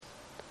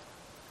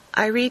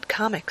I Read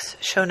Comics,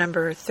 show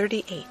number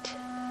 38.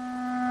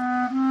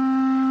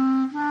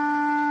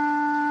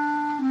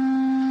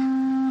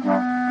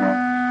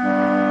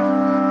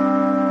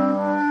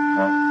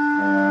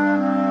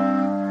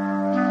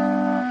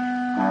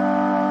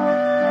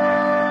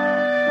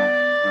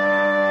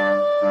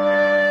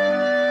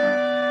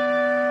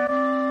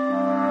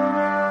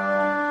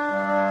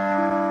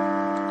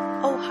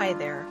 Oh, hi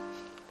there.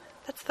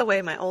 That's the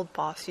way my old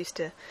boss used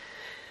to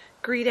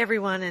greet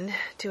everyone and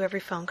do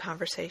every phone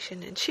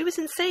conversation, and she was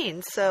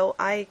insane, so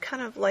I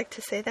kind of like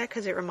to say that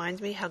because it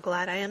reminds me how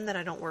glad I am that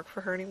I don't work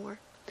for her anymore.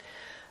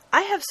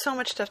 I have so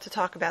much stuff to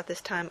talk about this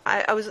time.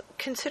 I was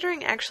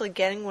considering actually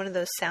getting one of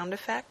those sound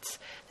effects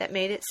that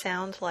made it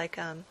sound like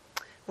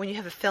when you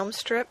have a film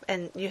strip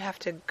and you have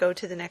to go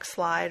to the next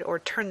slide or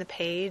turn the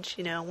page,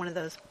 you know, one of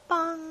those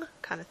bong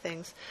kind of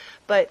things.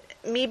 But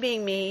me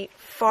being me,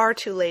 far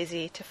too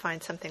lazy to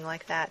find something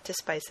like that to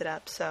spice it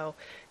up, so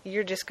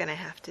you're just going to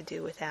have to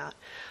do without.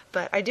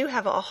 But I do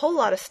have a whole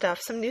lot of stuff,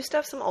 some new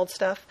stuff, some old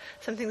stuff,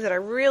 some things that I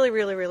really,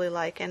 really, really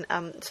like, and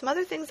some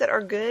other things that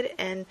are good,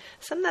 and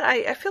some that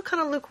I feel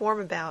kind of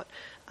lukewarm about.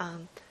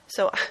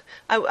 So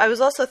I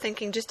was also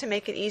thinking, just to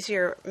make it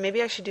easier,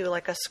 maybe I should do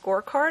like a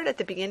scorecard at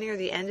the beginning or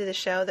the end of the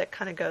show that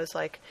kind of goes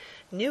like,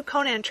 new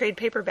Conan trade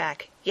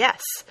paperback,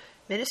 yes.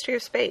 Ministry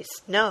of Space,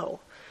 no.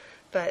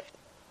 But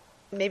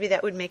maybe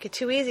that would make it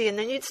too easy, and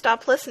then you'd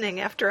stop listening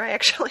after I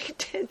actually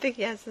did the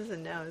yeses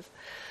and nos.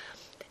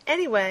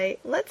 Anyway,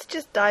 let's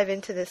just dive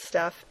into this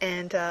stuff,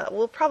 and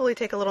we'll probably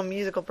take a little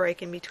musical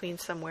break in between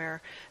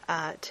somewhere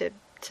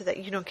so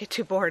that you don't get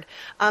too bored.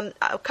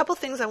 A couple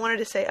things I wanted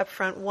to say up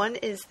front. One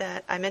is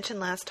that I mentioned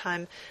last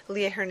time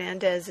Leah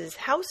Hernandez's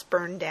house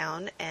burned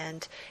down,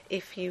 and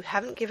if you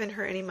haven't given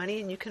her any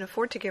money and you can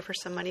afford to give her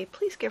some money,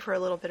 please give her a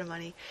little bit of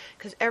money,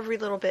 because every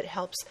little bit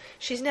helps.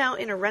 She's now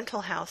in a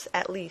rental house,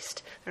 at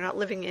least. They're not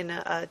living in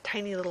a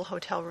tiny little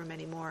hotel room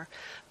anymore,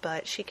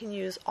 but she can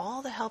use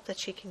all the help that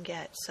she can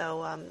get.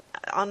 So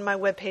on my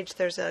webpage,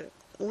 there's a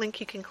link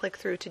you can click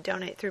through to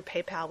donate through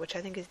PayPal, which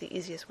I think is the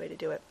easiest way to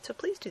do it. So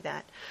please do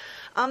that.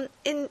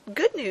 In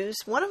good news,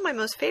 one of my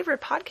most favorite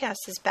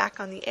podcasts is back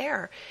on the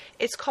air.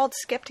 It's called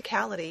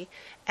Skepticality,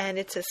 and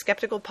it's a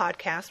skeptical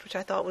podcast, which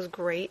I thought was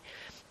great.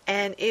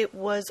 And it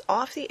was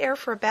off the air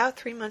for about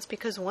 3 months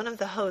because one of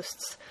the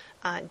hosts,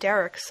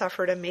 Derek,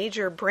 suffered a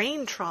major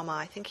brain trauma.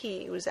 I think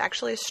it was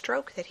actually a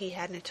stroke that he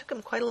had, and it took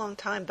him quite a long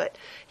time, but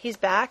he's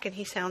back and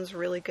he sounds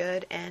really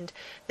good. And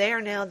they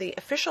are now the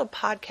official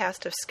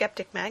podcast of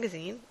Skeptic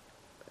Magazine,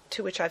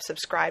 to which I've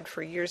subscribed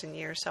for years and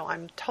years, so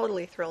I'm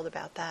totally thrilled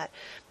about that.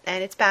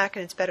 And it's back,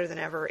 and it's better than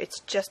ever. It's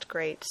just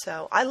great.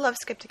 So I love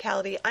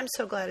Skepticality. I'm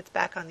so glad it's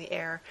back on the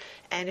air.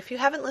 And if you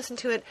haven't listened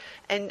to it,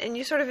 and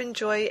you sort of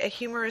enjoy a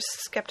humorous,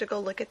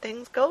 skeptical look at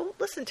things, go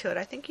listen to it.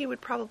 I think you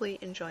would probably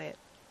enjoy it.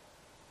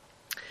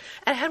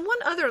 And I had one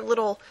other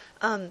little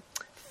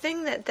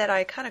thing that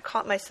I kind of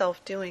caught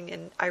myself doing,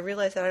 and I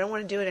realized that I don't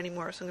want to do it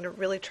anymore, so I'm going to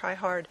really try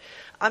hard.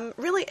 I'm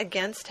really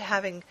against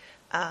having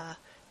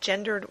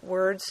gendered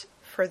words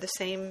for the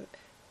same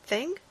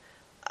thing,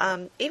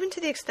 even to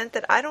the extent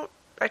that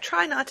I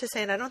try not to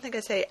say, and I don't think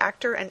I say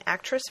actor and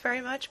actress very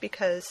much,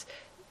 because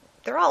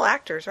they're all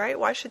actors, right?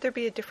 Why should there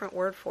be a different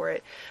word for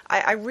it?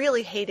 I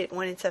really hate it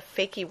when it's a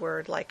fakey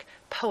word like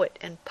poet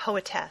and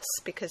poetess,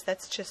 because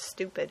that's just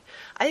stupid.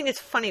 I think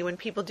it's funny when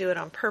people do it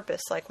on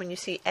purpose, like when you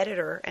see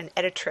editor and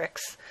editrix.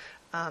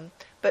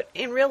 But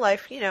in real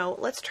life,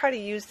 let's try to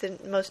use the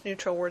most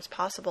neutral words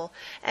possible.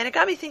 And it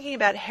got me thinking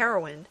about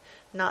heroin,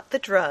 not the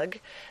drug,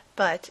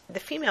 but the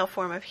female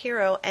form of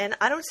hero, and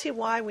I don't see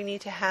why we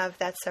need to have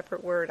that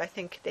separate word. I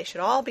think they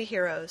should all be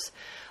heroes.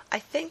 I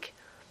think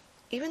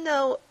even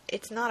though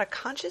it's not a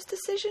conscious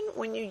decision,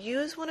 when you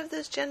use one of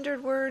those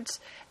gendered words,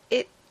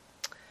 it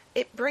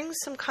brings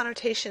some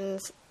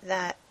connotations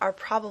that are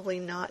probably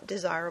not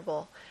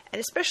desirable. And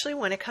especially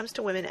when it comes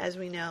to women, as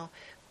we know,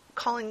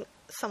 calling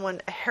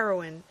someone a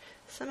heroine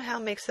somehow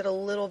makes it a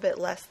little bit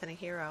less than a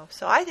hero.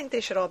 So I think they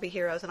should all be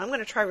heroes, and I'm going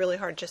to try really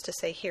hard just to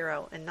say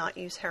hero and not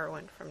use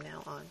heroine from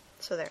now on.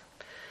 So there.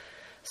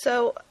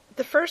 So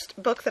the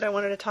first book that I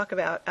wanted to talk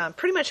about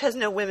pretty much has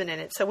no women in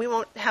it, so we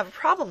won't have a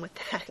problem with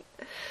that.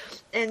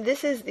 And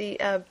this is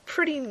the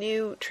pretty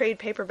new trade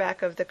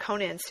paperback of the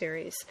Conan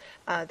series,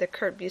 the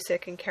Kurt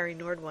Busiek and Carrie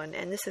Nord one,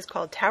 and this is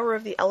called Tower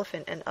of the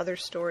Elephant and Other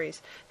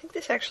Stories. I think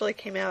this actually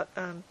came out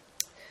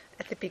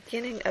at the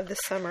beginning of the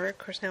summer. Of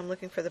course, now I'm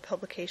looking for the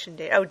publication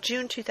date. Oh,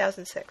 June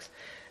 2006.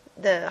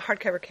 The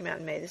hardcover came out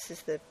in May. This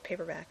is the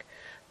paperback.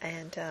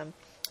 And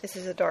this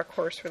is a Dark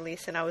Horse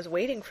release. And I was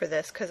waiting for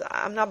this because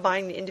I'm not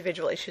buying the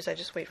individual issues. I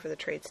just wait for the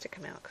trades to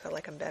come out because I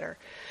like them better.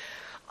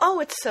 Oh,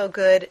 it's so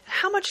good.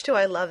 How much do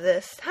I love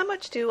this? How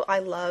much do I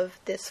love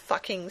this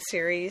fucking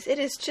series? It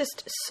is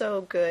just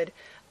so good.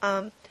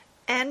 And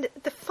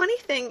the funny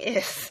thing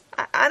is,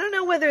 I don't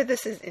know whether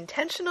this is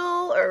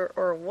intentional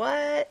or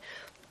what,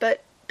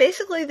 but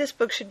basically, this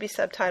book should be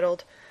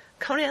subtitled,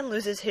 Conan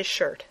Loses His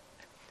Shirt,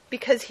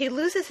 because he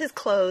loses his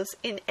clothes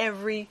in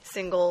every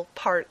single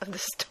part of the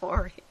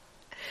story.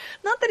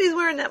 Not that he's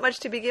wearing that much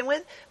to begin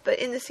with, but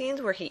in the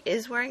scenes where he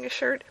is wearing a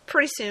shirt,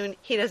 pretty soon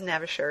he doesn't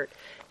have a shirt,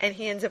 and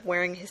he ends up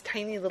wearing his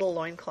tiny little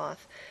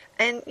loincloth.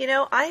 And,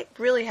 I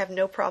really have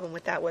no problem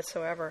with that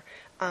whatsoever.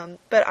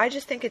 But I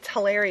just think it's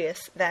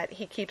hilarious that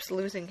he keeps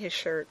losing his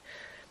shirt.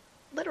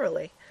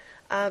 Literally.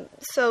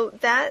 So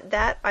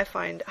that I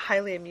find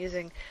highly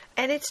amusing.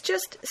 And it's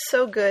just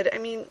so good. I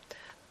mean,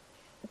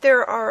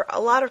 there are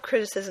a lot of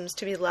criticisms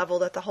to be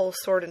leveled at the whole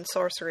sword and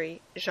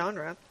sorcery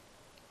genre.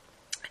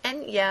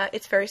 And yeah,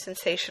 it's very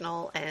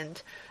sensational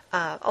and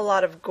a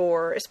lot of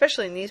gore,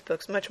 especially in these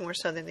books, much more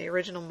so than the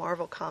original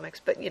Marvel comics.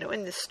 But,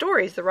 in the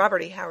stories, the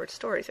Robert E. Howard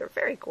stories, are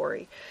very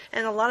gory.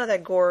 And a lot of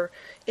that gore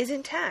is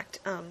intact.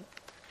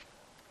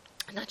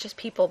 Not just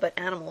people, but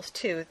animals,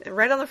 too.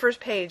 Right on the first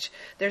page,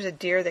 there's a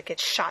deer that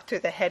gets shot through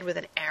the head with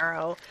an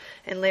arrow.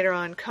 And later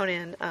on,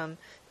 Conan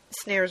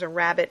snares a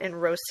rabbit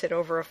and roasts it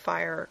over a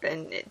fire.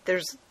 And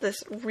there's this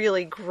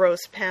really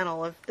gross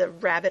panel of the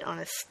rabbit on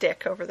a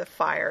stick over the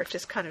fire,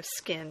 just kind of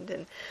skinned.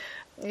 And,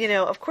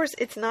 of course,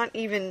 it's not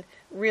even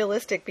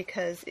realistic,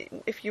 because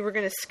if you were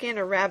going to skin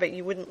a rabbit,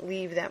 you wouldn't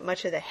leave that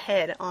much of the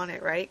head on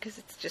it, right? Because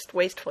it's just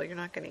wasteful. You're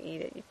not going to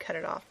eat it. You cut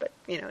it off. But,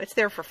 it's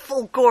there for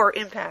full gore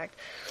impact,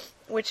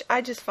 which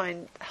I just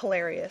find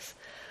hilarious.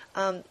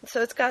 So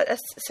it's got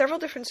several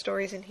different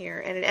stories in here,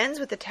 and it ends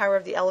with the Tower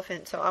of the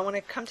Elephant, so I want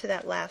to come to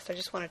that last. I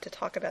just wanted to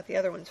talk about the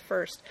other ones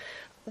first.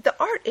 The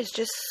art is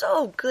just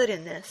so good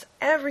in this.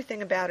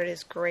 Everything about it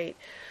is great.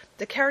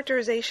 The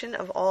characterization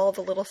of all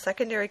the little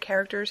secondary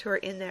characters who are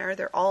in there,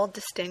 they're all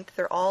distinct,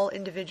 they're all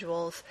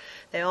individuals,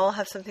 they all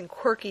have something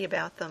quirky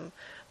about them.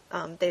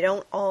 They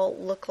don't all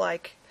look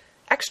like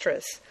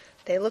extras.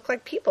 They look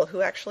like people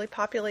who actually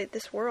populate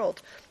this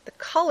world. The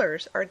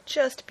colors are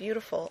just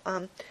beautiful.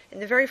 In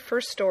the very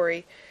first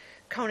story,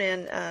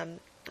 Conan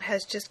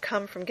has just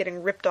come from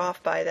getting ripped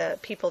off by the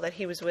people that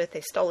he was with.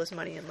 They stole his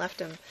money and left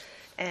him.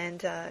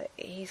 And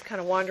he's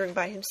kind of wandering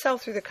by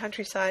himself through the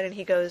countryside, and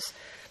he goes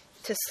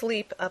to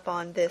sleep up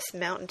on this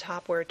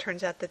mountaintop where it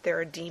turns out that there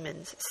are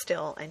demons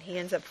still, and he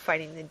ends up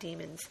fighting the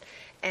demons.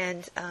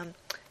 And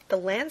the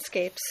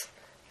landscapes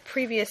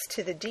previous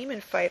to the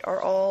demon fight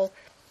are all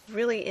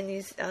really in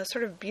these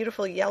sort of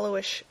beautiful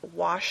yellowish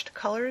washed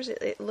colors.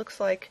 It looks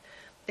like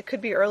it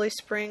could be early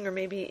spring, or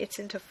maybe it's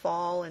into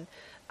fall, and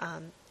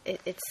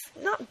it's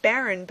not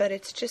barren, but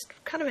it's just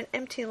kind of an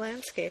empty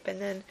landscape.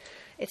 And then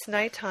it's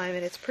nighttime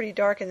and it's pretty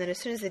dark, and then as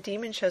soon as the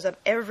demon shows up,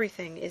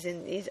 everything is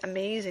in these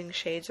amazing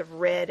shades of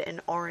red and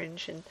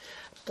orange and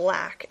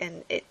black,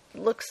 and it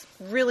looks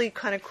really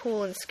kind of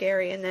cool and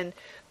scary. And then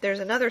there's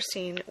another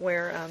scene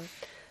where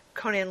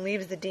Conan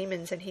leaves the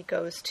demons and he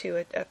goes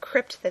to a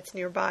crypt that's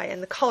nearby,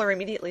 and the color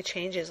immediately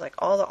changes. Like,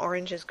 all the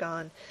orange is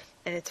gone,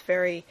 and it's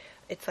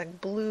like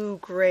blue,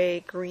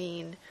 gray,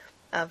 green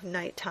of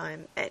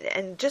nighttime.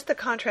 And just the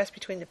contrast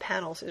between the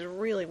panels is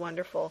really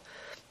wonderful.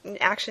 And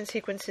action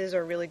sequences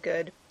are really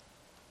good.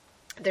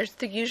 There's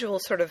the usual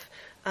sort of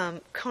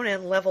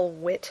Conan level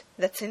wit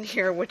that's in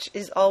here, which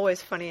is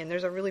always funny, and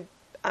there's a really,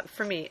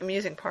 for me,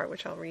 amusing part,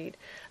 which I'll read.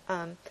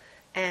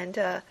 And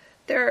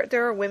there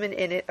are women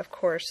in it, of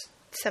course,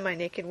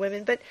 semi-naked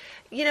women. But,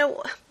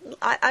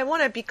 I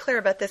want to be clear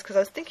about this, because I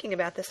was thinking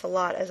about this a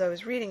lot as I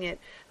was reading it.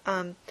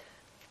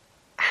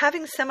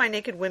 Having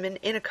semi-naked women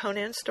in a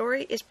Conan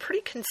story is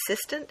pretty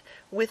consistent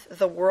with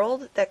the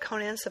world that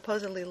Conan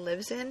supposedly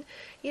lives in.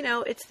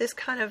 It's this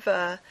kind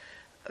of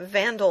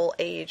Vandal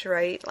age,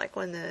 right? Like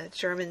when the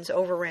Germans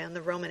overran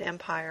the Roman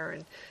Empire,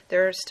 and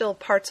there are still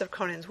parts of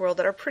Conan's world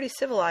that are pretty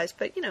civilized,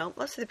 but,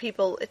 most of the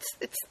people,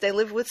 they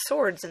live with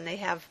swords, and they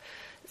have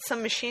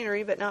some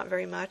machinery, but not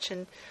very much,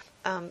 and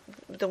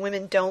the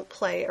women don't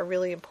play a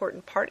really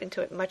important part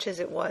into it, much as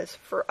it was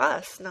for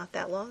us not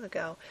that long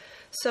ago.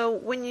 So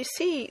when you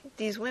see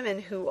these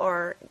women who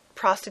are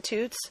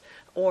prostitutes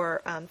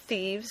or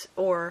thieves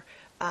or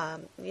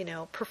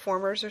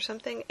performers or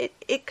something,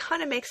 it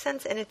kind of makes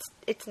sense, and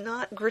it's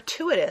not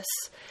gratuitous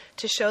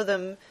to show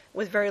them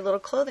with very little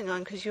clothing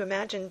on, because you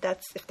imagine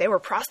if they were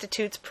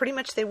prostitutes, pretty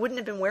much they wouldn't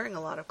have been wearing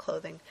a lot of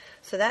clothing.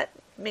 So that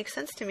makes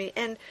sense to me.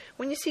 And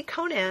when you see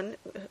Conan,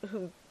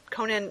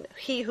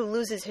 he who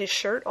loses his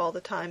shirt all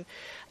the time,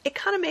 it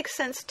kind of makes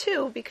sense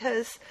too,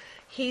 because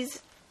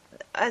he's,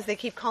 as they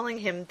keep calling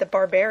him, the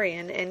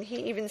barbarian. And he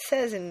even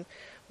says in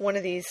one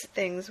of these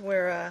things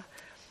where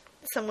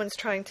someone's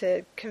trying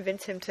to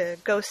convince him to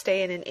go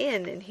stay in an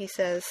inn, and he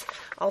says,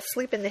 "I'll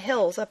sleep in the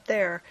hills up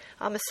there.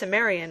 I'm a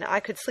Cimmerian. I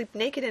could sleep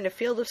naked in a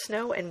field of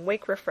snow and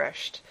wake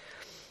refreshed."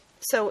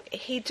 So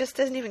he just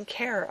doesn't even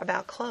care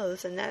about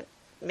clothes, and that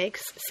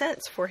makes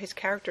sense for his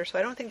character. So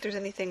I don't think there's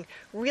anything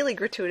really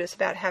gratuitous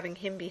about having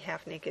him be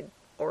half naked,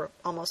 or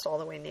almost all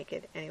the way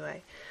naked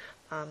anyway.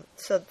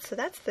 So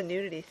that's the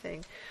nudity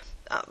thing.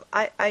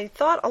 I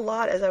thought a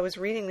lot as I was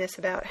reading this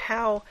about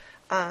how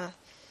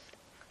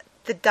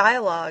the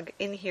dialogue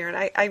in here,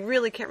 and I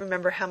really can't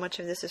remember how much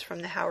of this is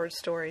from the Howard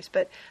stories,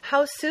 but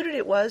how suited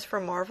it was for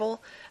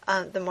Marvel,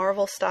 the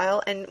Marvel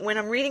style. And when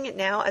I'm reading it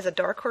now as a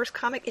Dark Horse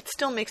comic, it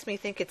still makes me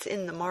think it's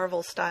in the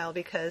Marvel style,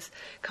 because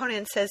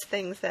Conan says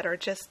things that are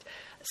just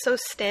so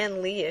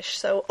Stan Lee-ish,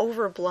 so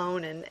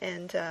overblown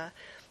and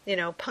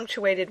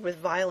punctuated with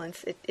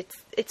violence.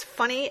 It's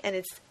funny and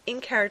it's in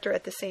character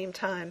at the same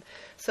time.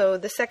 So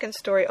the second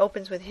story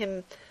opens with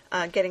him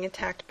getting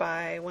attacked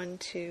by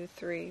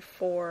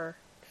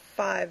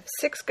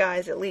 6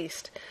 guys at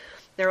least.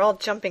 They're all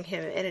jumping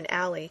him in an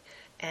alley,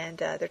 and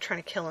they're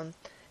trying to kill him.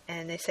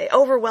 And they say,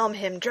 "Overwhelm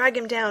him, drag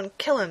him down,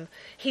 kill him.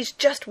 He's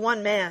just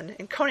one man."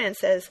 And Conan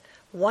says,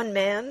 "One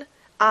man?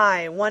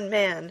 I, one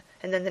man."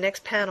 And then the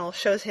next panel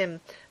shows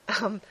him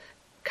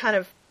kind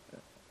of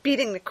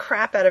beating the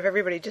crap out of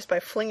everybody just by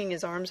flinging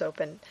his arms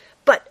open.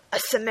 "But a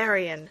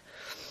Cimmerian."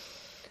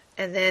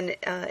 And then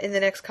in the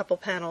next couple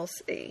panels,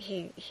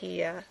 he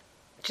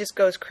just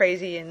goes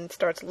crazy and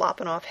starts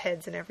lopping off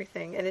heads and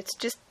everything. And it's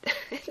just,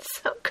 it's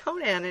so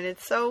Conan, and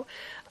it's so,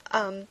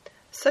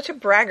 such a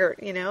braggart,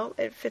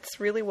 It fits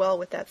really well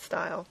with that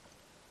style.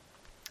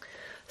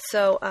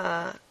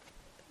 So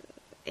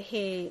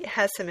he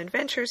has some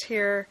adventures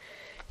here.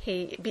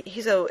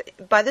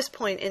 By this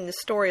point in the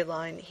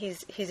storyline,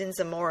 he's in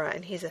Zamora,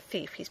 and he's a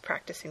thief. He's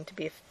practicing to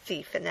be a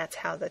thief, and that's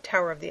how the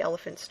Tower of the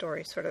Elephant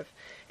story sort of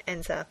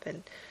ends up.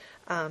 And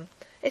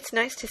it's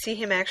nice to see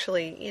him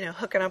actually,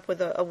 hooking up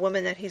with a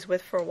woman that he's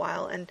with for a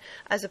while. And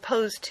as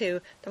opposed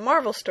to the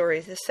Marvel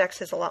stories, the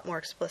sex is a lot more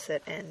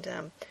explicit,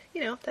 and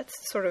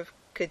that's sort of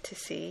good to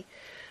see.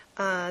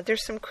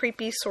 There's some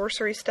creepy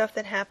sorcery stuff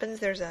that happens.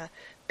 There's a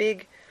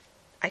big,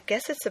 I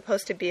guess it's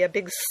supposed to be a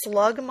big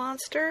slug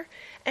monster.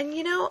 And,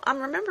 I'm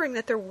remembering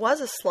that there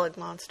was a slug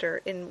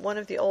monster in one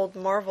of the old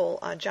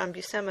Marvel John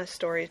Buscema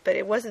stories, but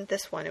it wasn't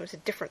this one. It was a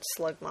different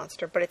slug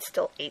monster, but it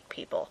still ate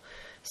people.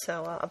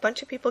 So a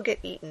bunch of people get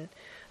eaten.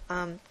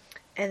 And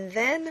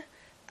then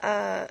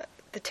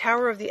the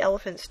Tower of the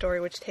Elephant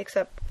story, which takes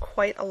up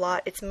quite a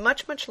lot. It's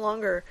much, much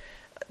longer.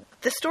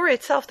 The story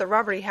itself, the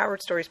Robert E.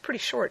 Howard story, is pretty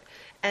short.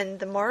 And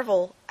the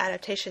Marvel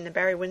adaptation, the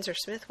Barry Windsor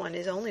Smith one,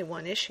 is only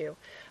one issue.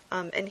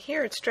 And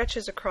here it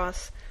stretches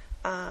across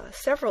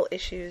several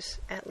issues,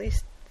 at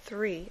least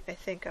 3, I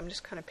think. I'm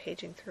just kind of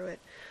paging through it.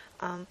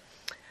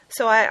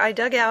 So I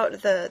dug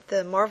out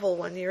the Marvel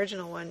one, the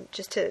original one,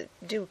 just to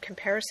do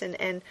comparison.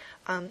 And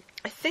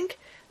I think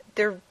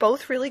they're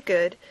both really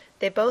good.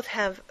 They both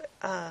have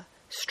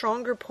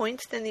stronger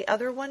points than the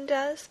other one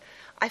does.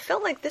 I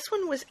felt like this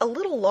one was a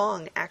little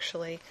long,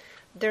 actually.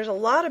 There's a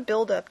lot of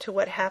build-up to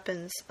what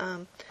happens.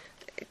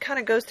 It kind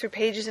of goes through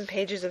pages and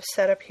pages of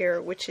setup here,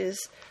 which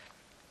is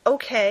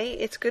okay.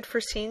 It's good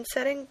for scene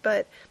setting,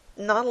 but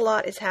not a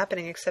lot is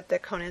happening except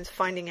that Conan's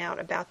finding out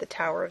about the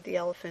Tower of the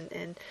Elephant,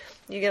 and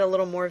you get a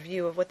little more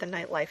view of what the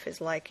nightlife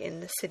is like in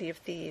the City of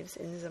Thieves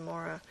in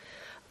Zamora.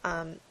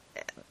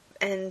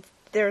 And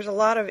there's a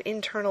lot of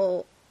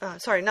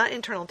not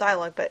internal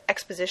dialogue, but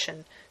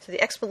exposition. So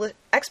the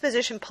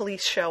exposition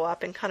police show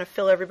up and kind of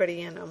fill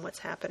everybody in on what's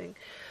happening.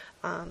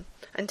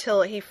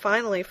 Until he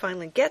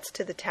finally gets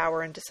to the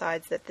tower and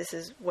decides that this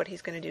is what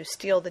he's going to do,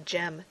 steal the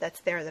gem that's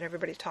there that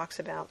everybody talks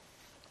about.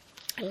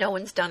 And no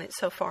one's done it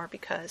so far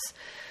because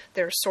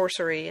there's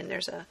sorcery, and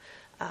there's a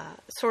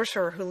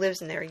sorcerer who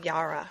lives in there,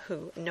 Yara,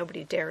 who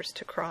nobody dares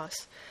to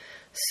cross.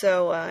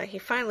 So he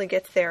finally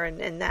gets there,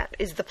 and that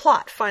is the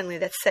plot, finally,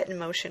 that's set in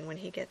motion when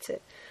he gets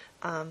it.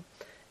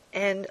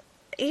 And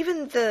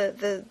even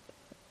the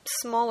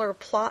smaller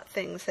plot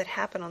things that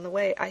happen on the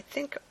way, I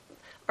think,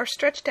 are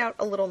stretched out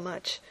a little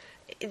much.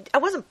 I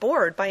wasn't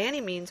bored by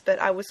any means, but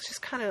I was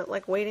just kind of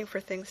like waiting for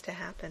things to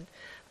happen.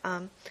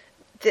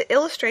 The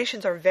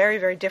illustrations are very,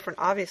 very different,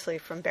 obviously,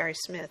 from Barry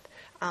Smith,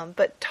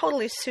 but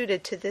totally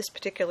suited to this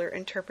particular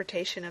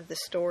interpretation of the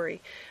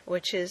story,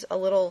 which is a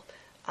little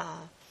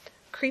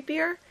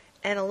creepier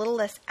and a little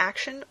less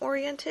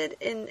action-oriented.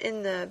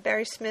 In the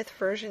Barry Smith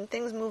version,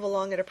 things move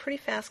along at a pretty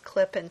fast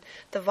clip, and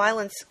the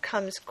violence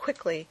comes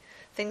quickly.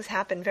 Things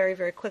happen very,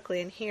 very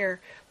quickly, and here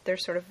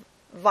there's sort of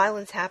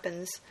violence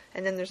happens,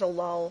 and then there's a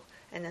lull,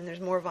 and then there's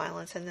more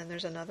violence, and then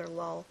there's another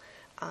lull.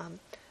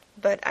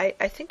 But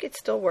I think it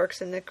still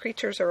works, and the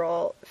creatures are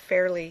all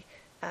fairly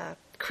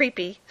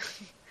creepy.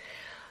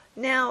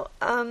 Now,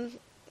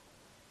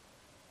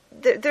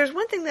 there's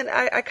one thing that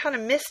I kind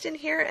of missed in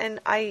here, and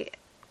I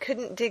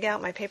couldn't dig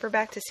out my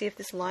paperback to see if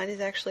this line is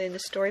actually in the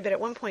story, but at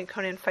one point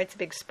Conan fights a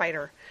big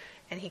spider,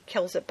 and he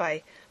kills it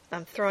by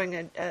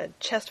throwing a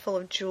chest full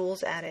of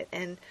jewels at it.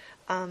 And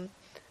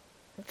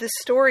the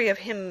story of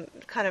him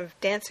kind of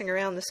dancing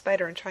around the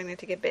spider and trying not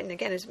to get bitten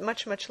again is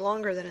much, much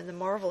longer than in the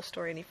Marvel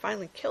story, and he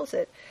finally kills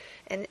it.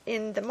 And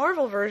in the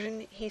Marvel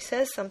version, he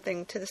says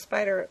something to the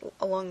spider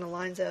along the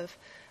lines of,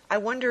 "I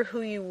wonder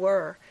who you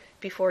were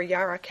before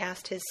Yara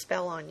cast his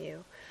spell on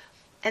you."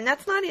 And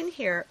that's not in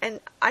here, and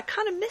I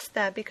kind of missed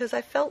that because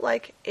I felt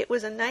like it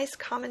was a nice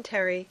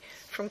commentary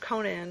from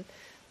Conan,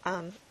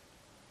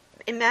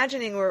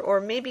 imagining or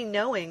maybe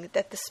knowing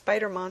that the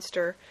spider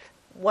monster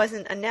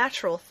wasn't a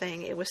natural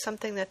thing. It was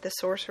something that the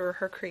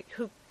sorcerer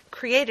who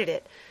created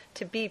it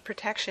to be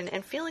protection,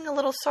 and feeling a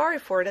little sorry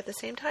for it at the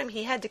same time.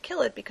 He had to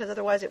kill it because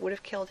otherwise it would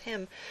have killed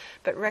him,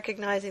 but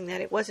recognizing that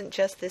it wasn't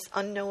just this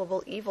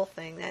unknowable evil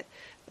thing, that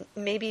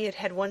maybe it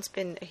had once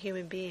been a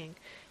human being.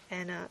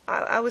 And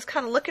I was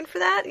kind of looking for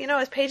that, I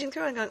was paging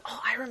through and going,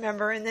 oh, I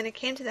remember, and then it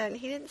came to that, and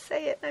he didn't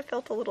say it, and I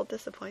felt a little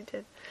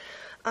disappointed.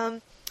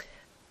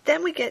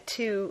 Then we get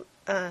to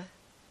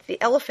the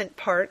elephant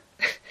part,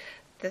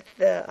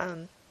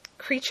 the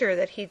creature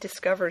that he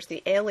discovers,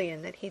 the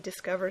alien that he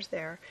discovers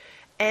there.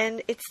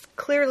 And it's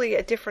clearly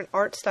a different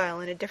art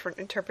style and a different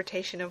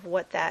interpretation of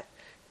what that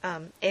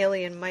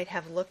alien might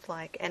have looked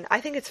like. And I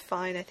think it's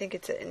fine. I think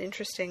it's an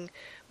interesting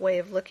way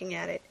of looking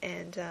at it.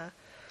 And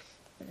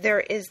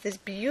there is this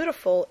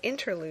beautiful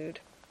interlude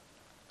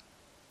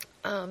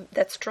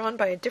that's drawn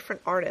by a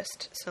different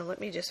artist. So let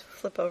me just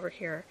flip over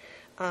here.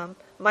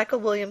 Michael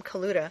William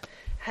Kaluta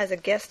has a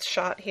guest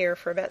shot here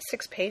for about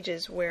 6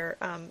 pages where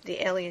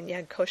the alien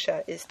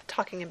Yag-Kosha is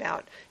talking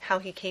about how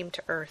he came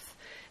to Earth.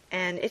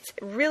 And it's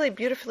really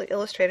beautifully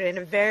illustrated in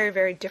a very,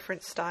 very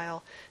different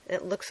style.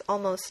 It looks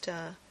almost,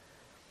 I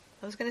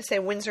was going to say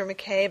Winsor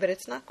McCay, but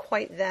it's not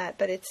quite that.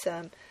 But it's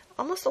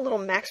almost a little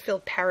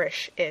Maxfield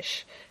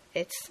Parrish-ish.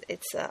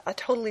 It's a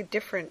totally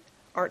different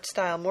art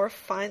style, more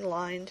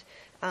fine-lined,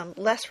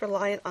 less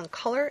reliant on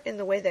color in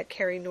the way that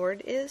Cary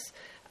Nord is,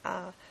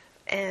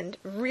 and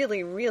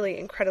really, really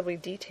incredibly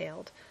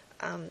detailed.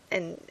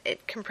 And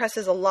it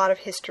compresses a lot of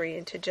history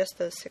into just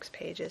those 6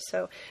 pages.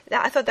 So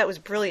I thought that was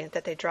brilliant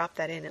that they dropped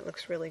that in. It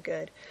looks really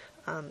good.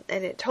 And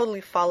it totally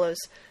follows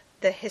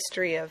the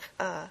history of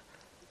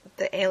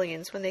the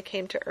aliens when they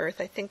came to Earth,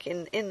 I think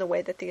in the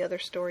way that the other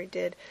story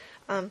did.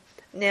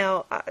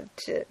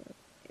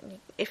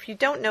 If you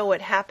don't know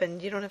what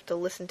happened, you don't have to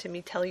listen to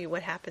me tell you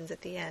what happens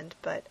at the end,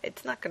 but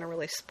it's not going to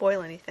really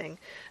spoil anything.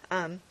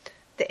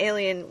 The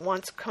alien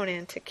wants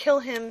Conan to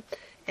kill him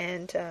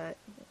and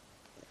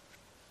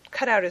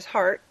cut out his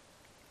heart,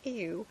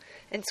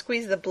 and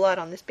squeeze the blood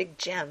on this big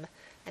gem.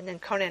 And then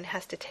Conan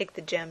has to take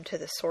the gem to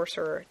the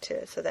sorcerer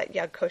so that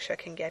Yag-Kosha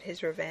can get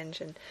his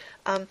revenge. And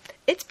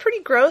it's pretty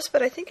gross,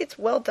 but I think it's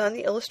well done.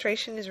 The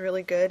illustration is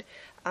really good,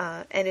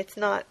 and it's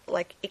not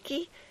like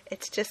icky.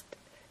 It's just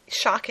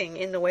shocking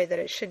in the way that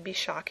it should be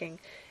shocking.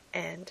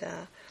 And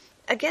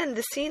again,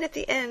 the scene at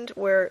the end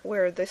where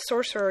the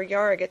sorcerer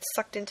Yara gets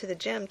sucked into the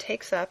gem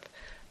takes up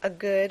a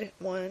good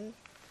one.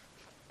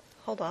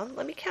 Hold on,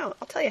 let me count.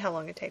 I'll tell you how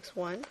long it takes.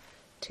 1,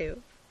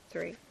 2,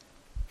 3,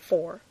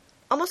 4.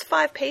 Almost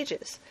 5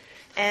 pages.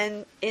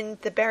 And in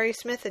the Barry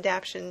Smith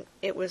adaptation,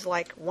 it was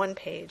like 1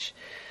 page.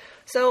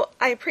 So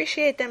I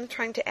appreciate them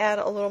trying to add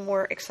a little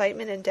more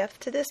excitement and depth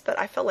to this, but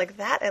I felt like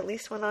that at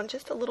least went on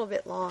just a little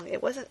bit long.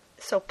 It wasn't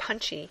so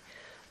punchy.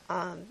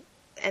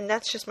 And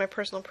that's just my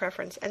personal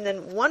preference. And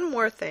then one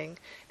more thing,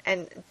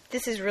 and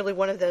this is really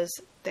one of those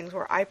things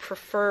where I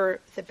prefer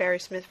the Barry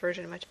Smith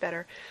version much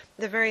better.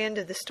 At the very end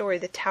of the story,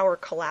 the tower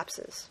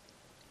collapses.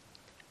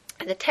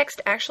 And the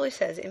text actually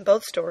says, in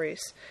both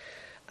stories,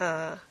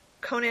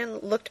 Conan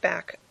looked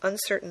back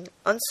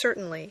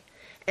uncertainly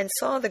and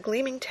saw the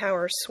gleaming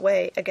tower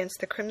sway against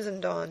the crimson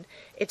dawn,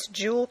 its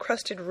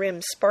jewel-crusted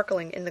rim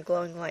sparkling in the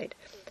glowing light,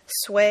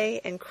 sway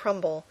and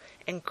crumble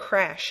and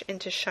crash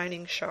into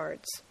shining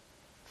shards.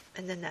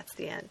 And then that's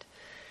the end.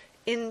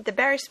 In the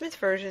Barry Smith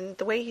version,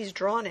 the way he's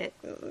drawn it,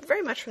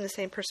 very much from the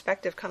same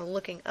perspective, kind of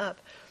looking up,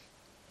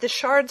 the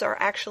shards are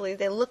actually,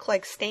 they look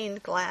like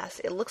stained glass.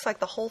 It looks like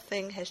the whole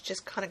thing has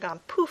just kind of gone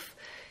poof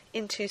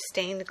into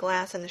stained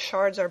glass, and the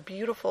shards are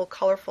beautiful,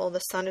 colorful, the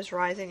sun is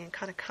rising and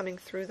kind of coming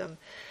through them.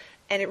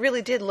 And it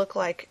really did look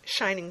like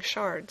shining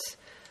shards.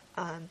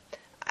 And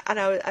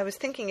I was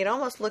thinking it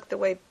almost looked the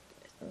way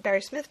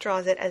Barry Smith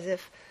draws it, as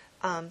if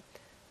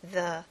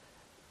the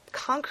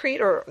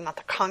concrete, or not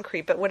the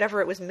concrete, but whatever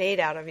it was made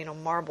out of,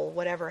 marble,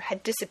 whatever,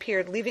 had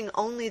disappeared, leaving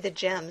only the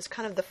gems,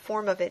 kind of the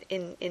form of it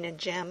in a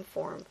gem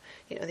form,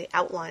 the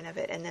outline of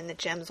it, and then the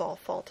gems all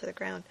fall to the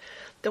ground.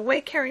 The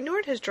way Cary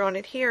Nord has drawn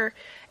it here,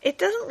 it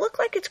doesn't look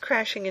like it's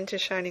crashing into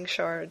shining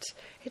shards.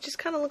 It just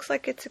kind of looks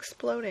like it's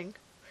exploding.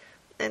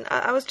 And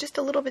I was just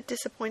a little bit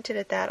disappointed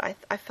at that.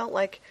 I felt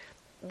like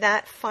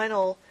that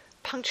final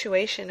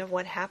punctuation of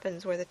what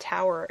happens where the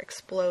tower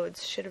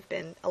explodes should have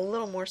been a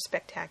little more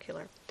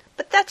spectacular.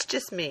 But that's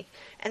just me,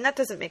 and that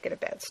doesn't make it a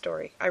bad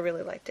story. I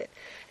really liked it.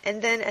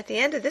 And then at the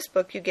end of this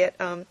book, you get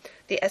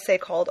the essay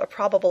called A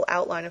Probable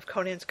Outline of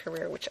Conan's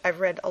Career, which I've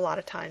read a lot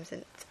of times,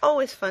 and it's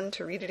always fun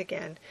to read it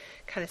again,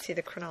 kind of see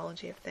the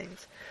chronology of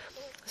things.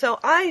 So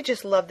I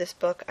just love this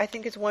book. I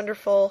think it's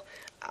wonderful.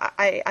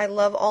 I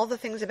love all the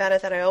things about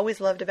it that I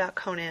always loved about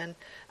Conan,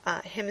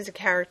 him as a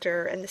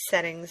character and the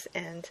settings,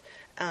 and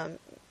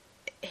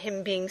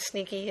him being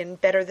sneaky and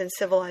better than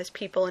civilized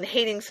people and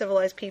hating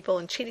civilized people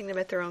and cheating them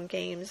at their own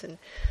games, and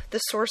the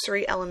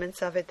sorcery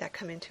elements of it that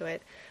come into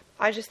it.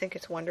 I just think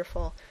it's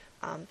wonderful.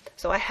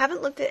 So I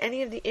haven't looked at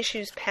any of the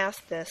issues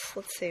past this.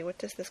 Let's see, what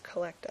does this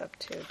collect up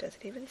to? Does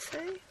it even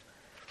say?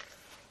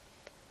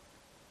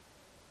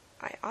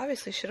 I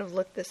obviously should have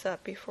looked this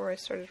up before I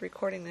started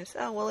recording this.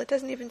 Oh, well, it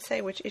doesn't even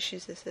say which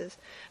issues this is.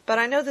 But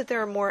I know that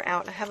there are more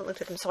out. I haven't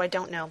looked at them, so I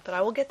don't know. But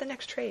I will get the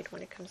next trade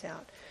when it comes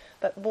out.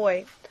 But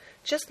boy,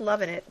 just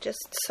loving it. Just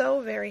so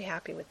very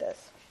happy with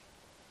this.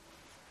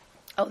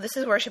 Oh, this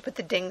is where I should put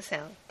the ding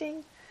sound.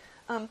 Ding.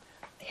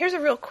 Here's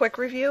a real quick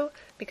review,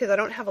 because I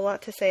don't have a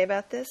lot to say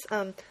about this.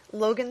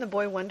 Logan the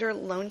Boy Wonder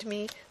loaned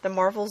me the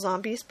Marvel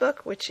Zombies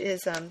book, which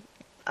is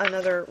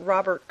another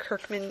Robert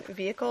Kirkman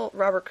vehicle.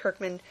 Robert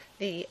Kirkman,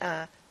 the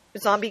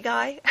zombie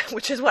guy,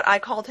 which is what I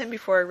called him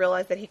before I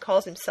realized that he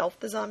calls himself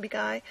the zombie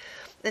guy.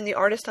 And the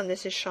artist on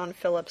this is Sean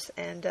Phillips,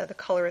 and the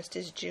colorist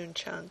is June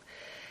Chung.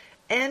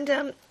 And,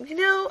 I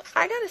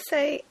gotta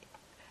say,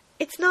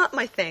 it's not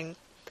my thing.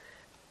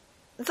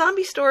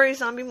 Zombie stories,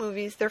 zombie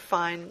movies, they're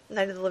fine.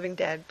 Night of the Living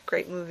Dead,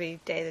 great movie.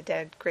 Day of the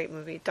Dead, great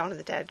movie. Dawn of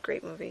the Dead,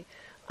 great movie.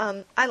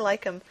 I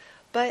like them,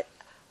 but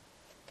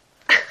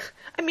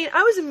I mean,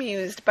 I was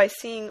amused by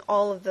seeing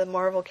all of the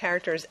Marvel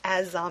characters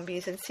as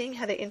zombies and seeing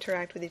how they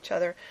interact with each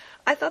other.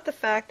 I thought the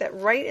fact that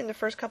right in the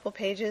first couple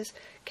pages,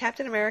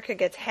 Captain America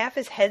gets half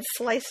his head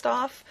sliced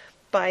off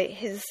by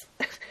his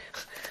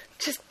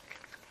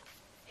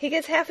he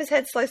gets half his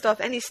head sliced off,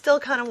 and he's still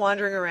kind of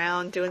wandering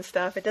around doing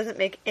stuff. It doesn't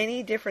make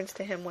any difference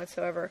to him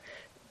whatsoever.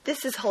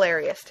 This is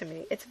hilarious to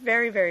me. It's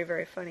very, very,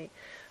 very funny.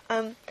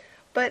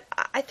 But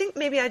I think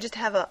maybe I just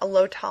have a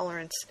low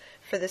tolerance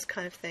for this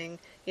kind of thing.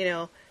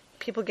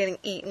 People getting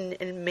eaten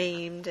and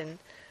maimed. And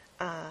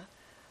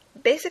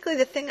basically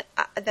the thing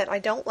that I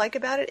don't like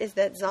about it is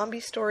that zombie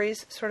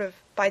stories, sort of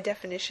by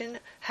definition,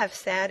 have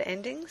sad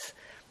endings.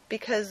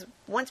 Because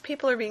once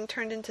people are being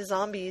turned into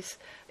zombies,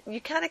 you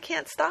kind of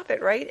can't stop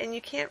it, right? And you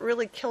can't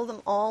really kill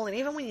them all. And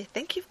even when you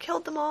think you've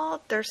killed them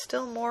all, there's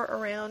still more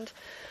around.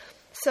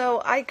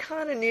 So I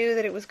kind of knew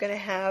that it was going to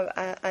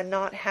have a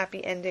not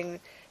happy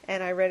ending,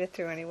 and I read it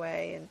through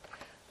anyway. And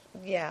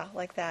yeah,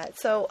 like that.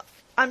 So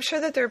I'm sure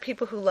that there are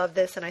people who love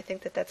this, and I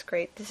think that that's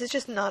great. This is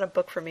just not a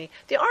book for me.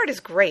 The art is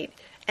great,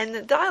 and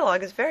the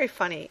dialogue is very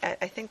funny.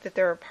 I think that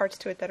there are parts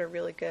to it that are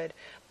really good.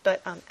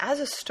 But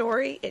as a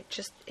story, it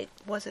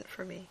wasn't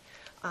for me.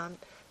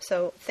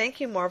 So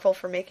thank you, Marvel,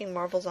 for making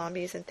Marvel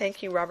Zombies, and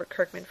thank you, Robert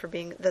Kirkman, for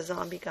being the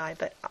zombie guy,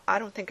 but I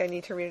don't think I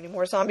need to read any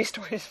more zombie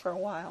stories for a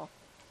while.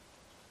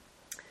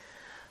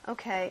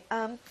 Okay,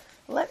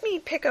 let me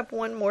pick up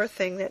one more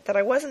thing that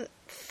I wasn't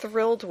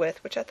thrilled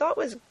with, which I thought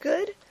was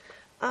good,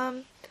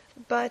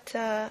 but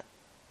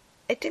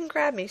it didn't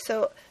grab me.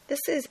 So this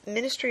is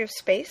Ministry of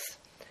Space,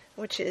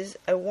 which is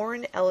a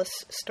Warren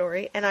Ellis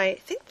story, and I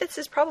think this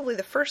is probably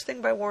the first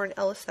thing by Warren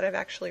Ellis that I've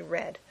actually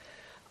read.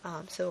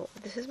 So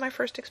this is my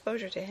first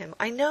exposure to him.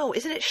 I know,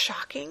 isn't it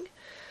shocking?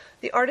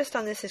 The artist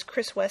on this is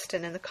Chris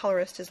Weston, and the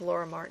colorist is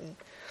Laura Martin.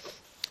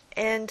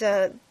 And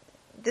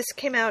this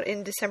came out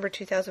in December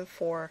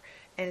 2004,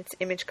 and it's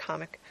Image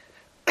Comic,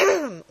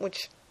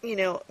 which, you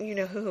know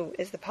who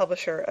is the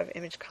publisher of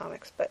Image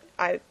Comics, but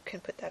I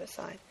can put that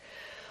aside.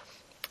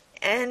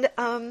 And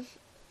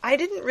I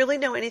didn't really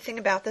know anything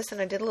about this, and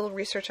I did a little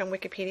research on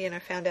Wikipedia, and I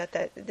found out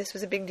that this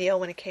was a big deal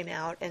when it came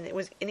out, and it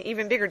was an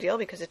even bigger deal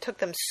because it took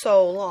them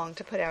so long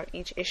to put out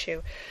each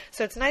issue.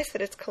 So it's nice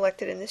that it's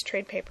collected in this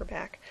trade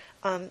paperback.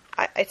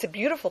 It's a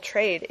beautiful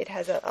trade. It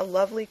has a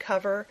lovely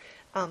cover.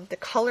 The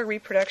color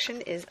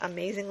reproduction is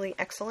amazingly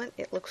excellent.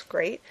 It looks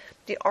great.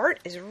 The art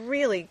is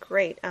really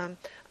great.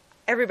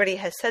 Everybody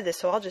has said this,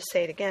 so I'll just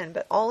say it again,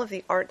 but all of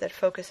the art that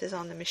focuses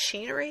on the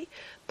machinery,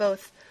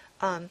 both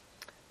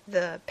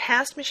the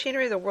past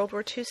machinery, the World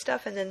War II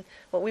stuff, and then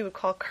what we would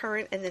call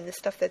current, and then the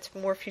stuff that's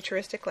more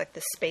futuristic, like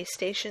the space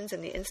stations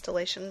and the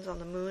installations on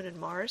the moon and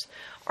Mars,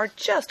 are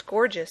just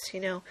gorgeous.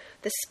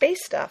 The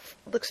space stuff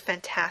looks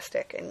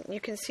fantastic, and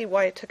you can see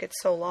why it took it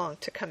so long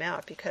to come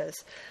out,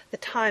 because the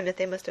time that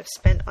they must have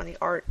spent on the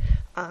art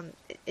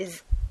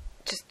is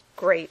just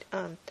great.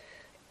 I'm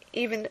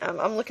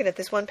looking at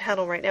this one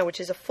panel right now, which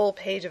is a full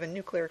page of a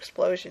nuclear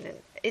explosion, and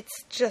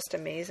it's just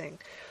amazing.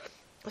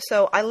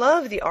 So I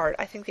love the art.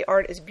 I think the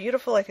art is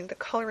beautiful. I think the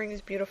coloring is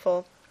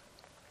beautiful.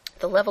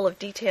 The level of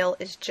detail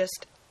is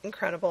just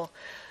incredible.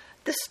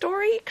 The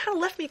story kind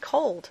of left me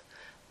cold.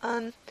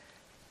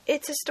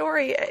 It's a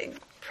story,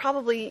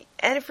 probably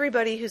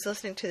everybody who's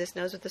listening to this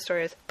knows what the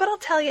story is, but I'll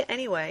tell you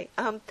anyway.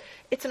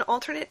 It's an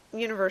alternate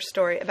universe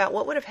story about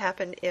what would have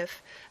happened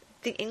if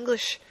the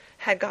English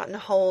had gotten a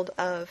hold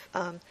of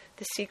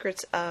the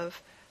secrets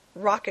of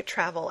rocket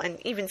travel,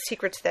 and even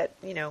secrets that,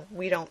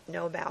 we don't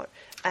know about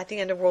at the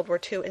end of World War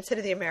II instead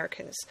of the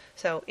Americans.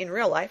 So in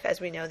real life,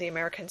 as we know, the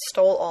Americans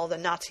stole all the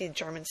Nazi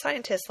German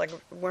scientists like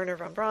Werner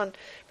von Braun,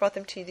 brought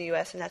them to the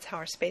U.S., and that's how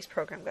our space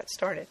program got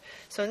started.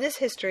 So in this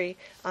history,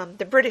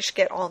 the British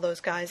get all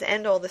those guys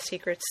and all the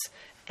secrets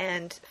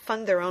and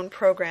fund their own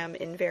program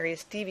in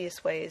various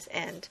devious ways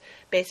and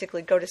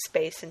basically go to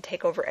space and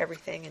take over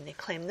everything, and they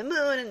claim the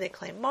moon and they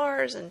claim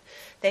Mars, and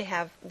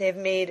they've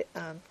made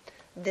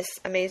this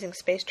amazing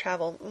space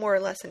travel more or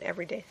less an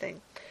everyday thing.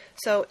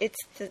 So it's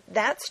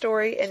that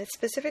story, and it's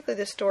specifically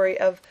the story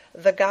of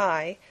the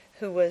guy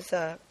who was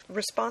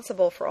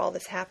responsible for all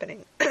this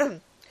happening,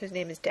 whose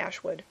name is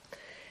Dashwood.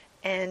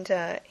 And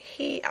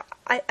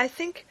I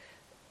think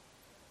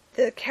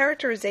the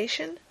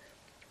characterization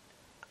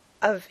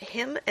of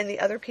him and the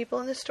other people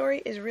in the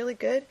story is really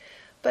good,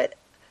 but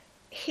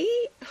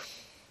we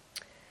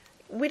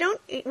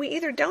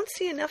either don't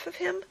see enough of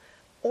him,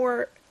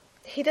 or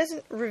he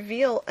doesn't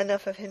reveal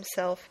enough of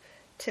himself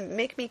to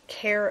make me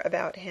care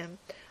about him.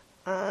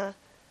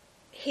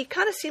 He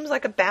kind of seems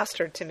like a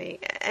bastard to me,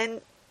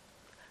 and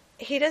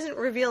he doesn't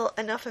reveal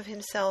enough of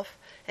himself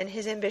and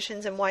his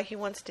ambitions and why he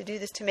wants to do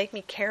this to make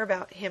me care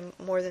about him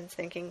more than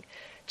thinking,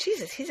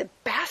 Jesus, he's a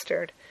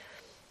bastard.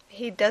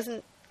 He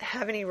doesn't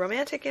have any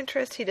romantic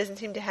interest. He doesn't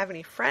seem to have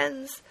any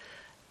friends.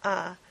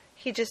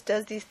 He just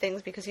does these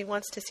things because he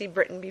wants to see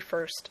Britain be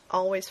first,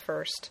 always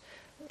first.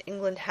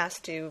 England has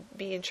to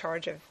be in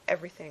charge of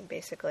everything,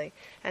 basically.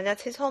 And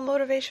that's his whole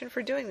motivation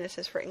for doing this,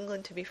 is for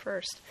England to be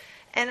first.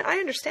 And I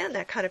understand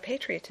that kind of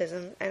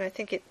patriotism, and I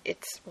think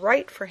it's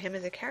right for him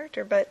as a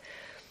character, but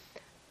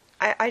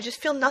I just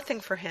feel nothing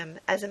for him.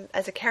 As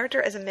a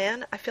character, as a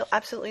man, I feel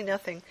absolutely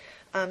nothing.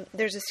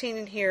 There's a scene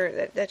in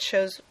here that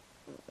shows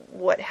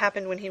what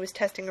happened when he was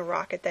testing a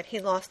rocket, that he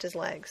lost his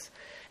legs.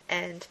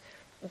 And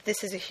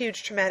this is a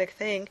huge traumatic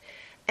thing.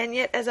 And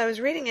yet, as I was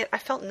reading it, I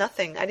felt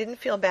nothing. I didn't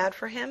feel bad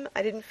for him.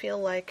 I didn't feel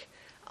like,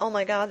 oh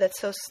my God,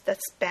 that's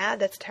bad,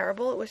 that's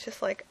terrible. It was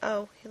just like,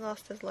 oh, he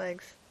lost his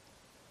legs.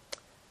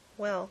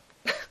 Well,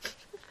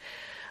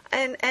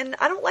 and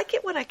I don't like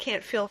it when I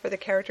can't feel for the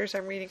characters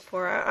I'm reading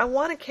for. I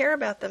want to care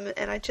about them,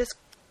 and I just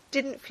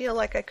didn't feel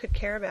like I could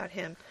care about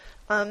him.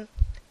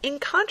 In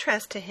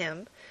contrast to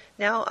him,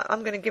 now I'm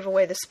going to give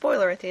away the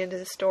spoiler at the end of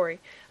the story.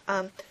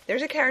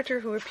 There's a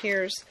character who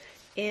appears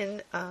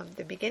in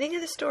the beginning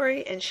of the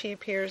story, and she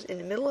appears in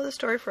the middle of the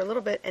story for a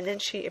little bit, and then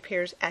she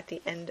appears at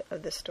the end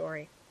of the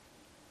story.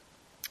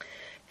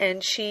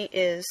 And she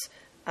is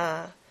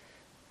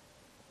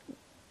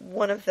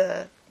one of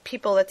the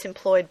people that's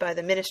employed by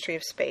the Ministry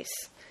of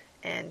Space,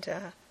 and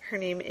her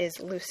name is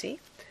Lucy,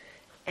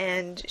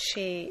 and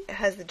she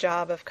has the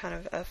job of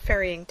kind of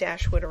ferrying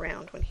Dashwood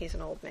around when he's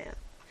an old man.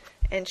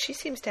 And she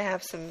seems to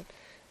have some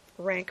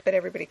rank, but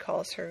everybody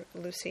calls her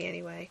Lucy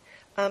anyway.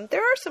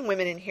 There are some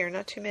women in here,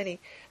 not too many.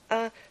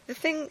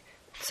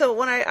 So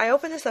when I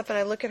open this up and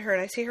I look at her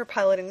and I see her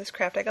piloting this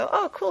craft, I go,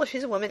 oh, cool,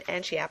 she's a woman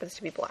and she happens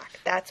to be black.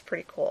 That's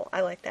pretty cool.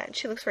 I like that. And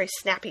she looks very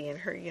snappy in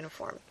her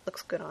uniform.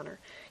 Looks good on her.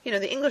 You know,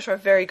 the English are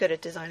very good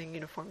at designing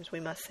uniforms,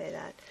 we must say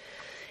that.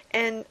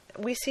 And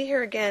we see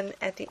her again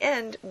at the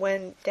end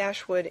when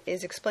Dashwood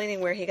is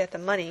explaining where he got the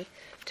money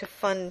to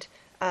fund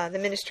the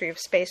Ministry of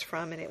Space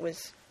from, and it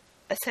was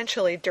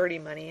essentially dirty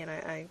money, and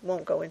I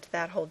won't go into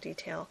that whole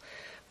detail.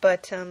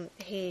 But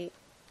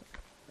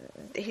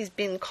he's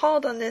been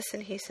called on this,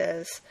 and he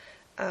says,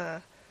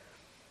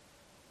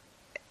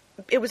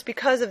 it was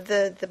because of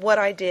the what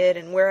I did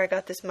and where I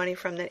got this money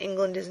from that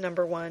England is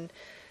number one.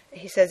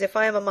 He says, if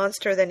I am a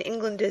monster, then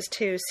England is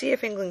too. See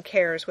if England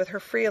cares, with her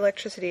free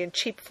electricity and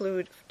cheap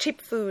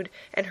food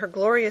and her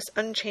glorious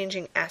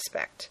unchanging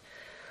aspect.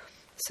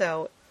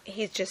 So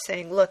he's just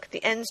saying, look,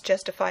 the ends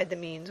justified the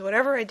means.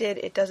 Whatever I did,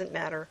 it doesn't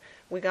matter.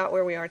 We got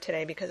where we are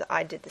today because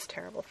I did this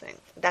terrible thing.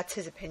 That's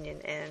his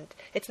opinion, and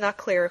it's not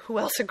clear who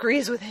else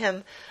agrees with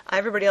him.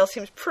 Everybody else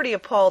seems pretty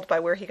appalled by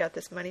where he got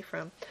this money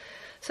from.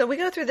 So we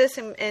go through this,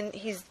 and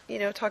he's,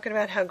 talking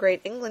about how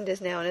great England is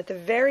now, and at the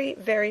very,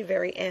 very,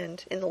 very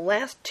end, in the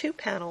last two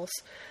panels,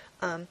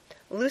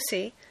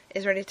 Lucy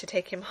is ready to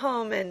take him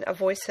home, and a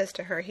voice says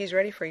to her, he's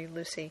ready for you,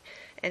 Lucy.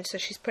 And so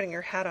she's putting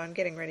her hat on,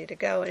 getting ready to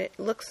go, and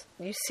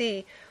you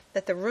see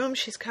that the room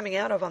she's coming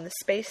out of on the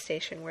space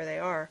station where they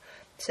are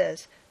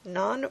says,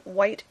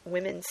 non-white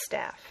women's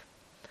staff.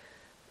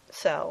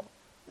 So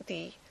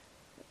the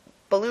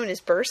balloon is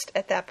burst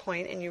at that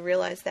point, and you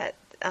realize that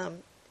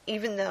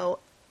even though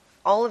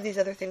all of these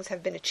other things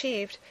have been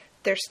achieved,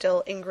 there's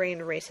still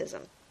ingrained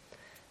racism.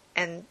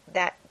 And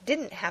that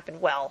didn't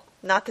happen well.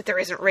 Not that there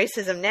isn't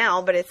racism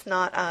now, but it's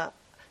not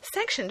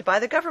sanctioned by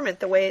the government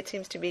the way it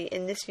seems to be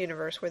in this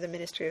universe where the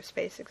Ministry of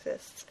Space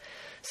exists.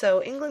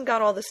 So England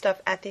got all this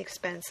stuff at the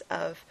expense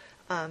of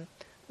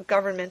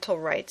governmental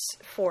rights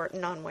for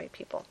non-white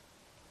people.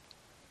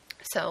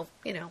 So,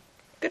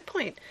 good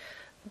point.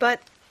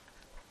 But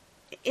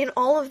in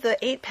all of the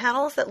 8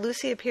 panels that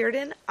Lucy appeared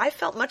in, I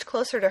felt much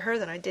closer to her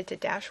than I did to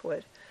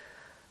Dashwood.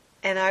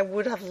 And I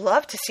would have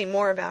loved to see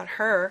more about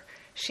her.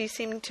 She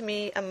seemed to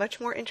me a much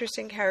more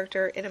interesting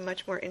character in a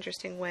much more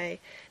interesting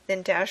way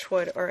than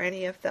Dashwood or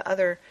any of the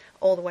other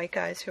old white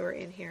guys who are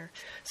in here.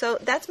 So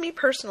that's me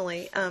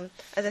personally.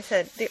 As I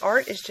said, the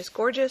art is just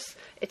gorgeous.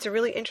 It's a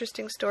really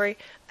interesting story.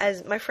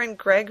 As my friend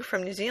Greg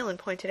from New Zealand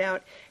pointed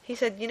out, he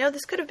said,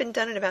 this could have been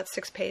done in about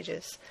 6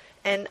 pages.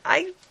 And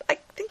I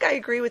think I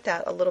agree with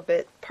that a little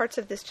bit. Parts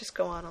of this just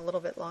go on a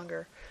little bit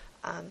longer.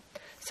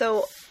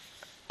 So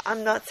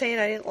I'm not saying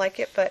I didn't like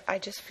it, but I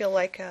just feel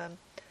like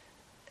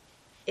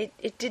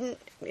it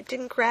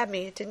didn't grab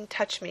me. It didn't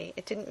touch me.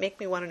 It didn't make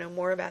me want to know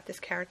more about this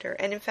character.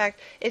 And in fact,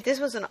 if this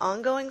was an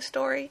ongoing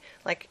story,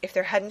 like if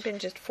there hadn't been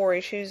just 4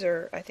 issues,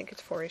 or I think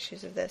it's 4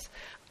 issues of this,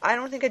 I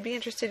don't think I'd be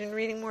interested in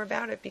reading more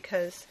about it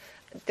because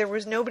there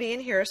was nobody in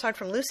here aside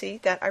from Lucy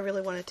that I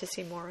really wanted to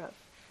see more of.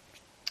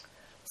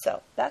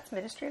 So that's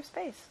Ministry of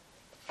Space.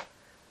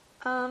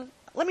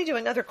 Let me do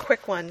another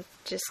quick one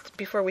just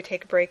before we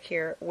take a break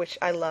here, which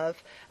I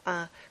love.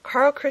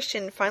 Carl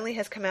Christian finally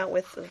has come out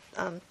with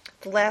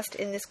the last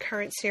in this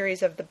current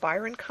series of the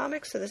Byron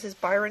comics. So this is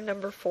Byron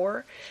number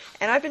 4.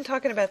 And I've been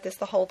talking about this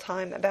the whole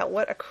time, about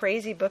what a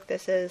crazy book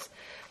this is,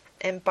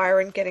 and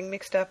Byron getting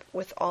mixed up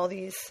with all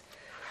these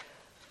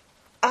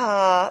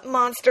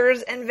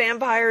monsters and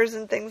vampires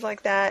and things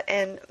like that.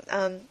 And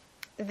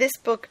this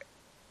book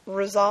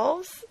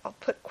resolves, I'll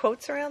put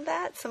quotes around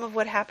that, some of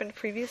what happened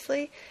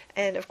previously.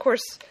 And of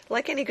course,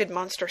 like any good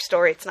monster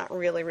story, it's not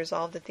really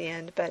resolved at the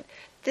end, but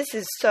this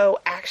is so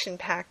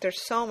action-packed.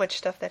 There's so much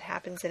stuff that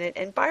happens in it.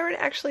 And Byron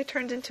actually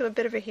turns into a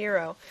bit of a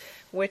hero,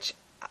 which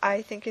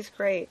I think is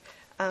great.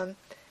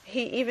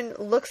 He even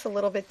looks a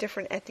little bit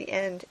different at the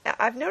end.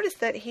 I've noticed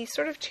that he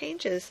sort of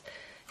changes.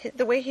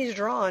 The way he's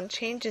drawn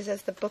changes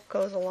as the book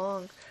goes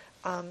along.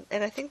 And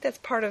I think that's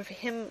part of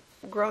him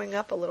growing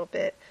up a little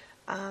bit.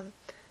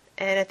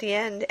 And at the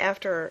end,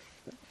 after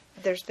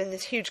there's been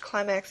this huge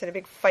climax and a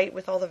big fight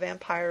with all the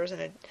vampires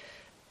and a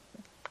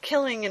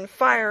killing and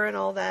fire and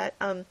all that,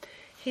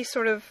 he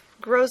sort of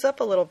grows up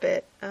a little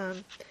bit.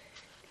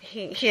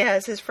 He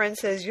has, his friend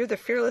says, "You're the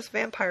fearless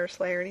vampire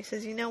slayer." And he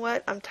says, "You know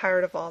what? I'm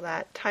tired of all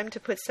that. Time to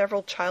put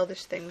several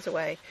childish things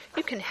away.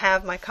 You can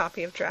have my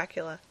copy of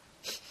Dracula."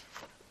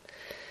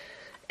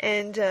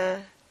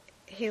 And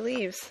he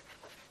leaves.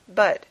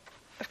 But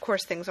of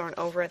course, things aren't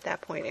over at that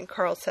point, and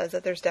Carl says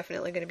that there's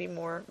definitely going to be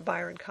more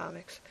Byron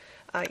comics.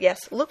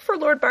 Yes, look for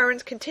Lord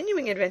Byron's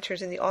continuing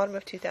adventures in the autumn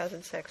of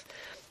 2006.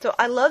 So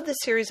I love the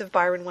series of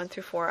Byron 1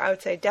 through 4. I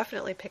would say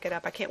definitely pick it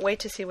up. I can't wait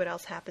to see what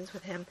else happens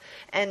with him.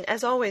 And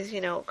as always,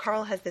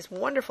 Carl has this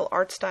wonderful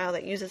art style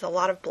that uses a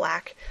lot of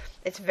black.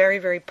 It's very,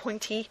 very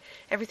pointy.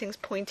 Everything's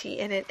pointy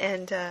in it,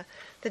 and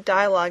the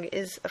dialogue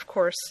is, of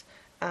course,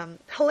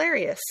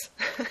 hilarious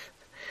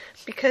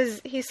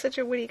because he's such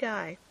a witty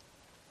guy.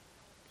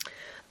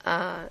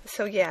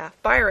 So yeah,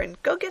 Byron.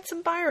 Go get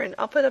some Byron.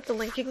 I'll put up the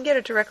link. You can get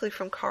it directly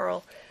from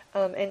Carl.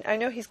 And I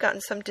know he's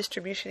gotten some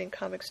distribution in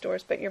comic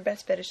stores, but your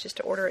best bet is just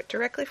to order it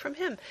directly from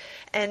him.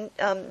 And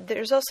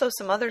there's also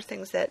some other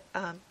things that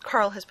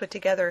Carl has put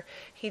together.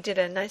 He did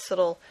a nice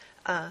little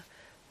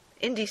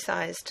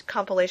indie-sized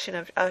compilation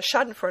of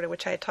Schadenfreude,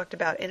 which I had talked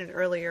about in an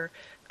earlier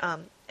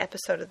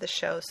episode of the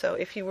show. So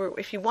if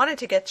you wanted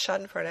to get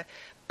Schadenfreude,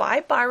 buy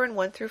Byron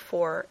 1 through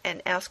 4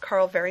 and ask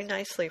Carl very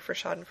nicely for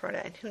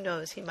Schadenfreude, and who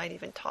knows, he might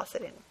even toss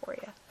it in for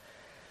you.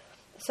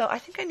 So I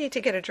think I need to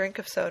get a drink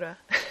of soda.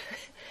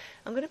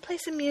 I'm going to play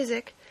some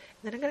music,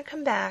 and then I'm going to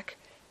come back,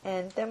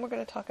 and then we're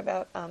going to talk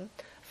about,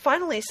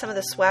 finally, some of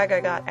the swag I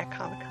got at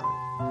Comic-Con.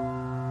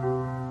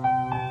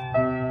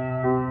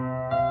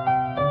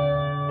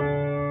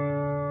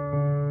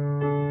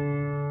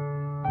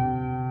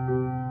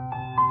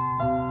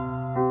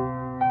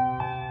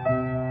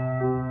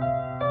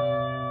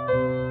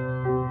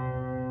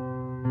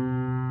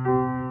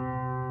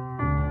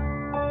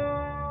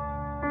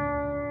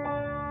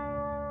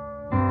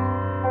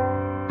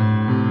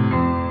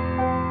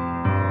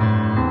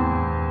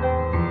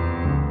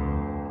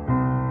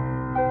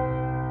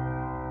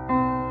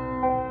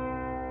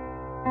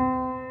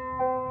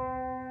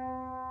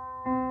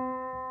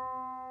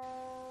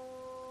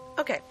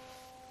 Okay,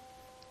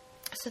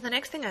 so the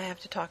next thing I have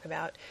to talk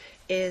about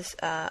is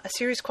a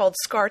series called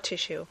Scar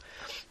Tissue.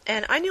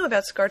 And I knew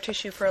about Scar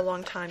Tissue for a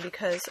long time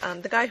because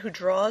the guy who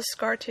draws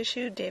Scar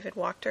Tissue, David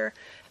Wachter,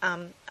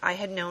 I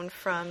had known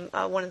from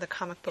one of the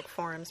comic book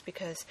forums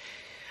because,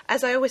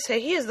 as I always say,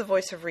 he is the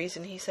voice of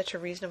reason. He's such a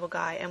reasonable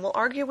guy and will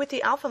argue with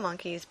the alpha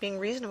monkeys, being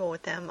reasonable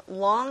with them,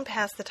 long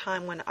past the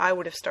time when I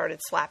would have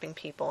started slapping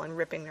people and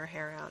ripping their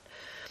hair out.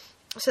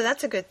 So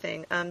that's a good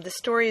thing. The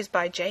story is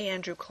by J.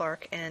 Andrew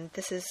Clark, and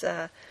this is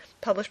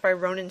published by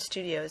Ronin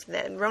Studios.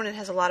 Ronin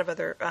has a lot of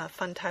other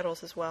fun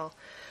titles as well.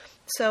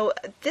 So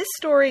this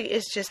story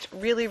is just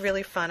really,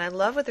 really fun. I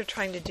love what they're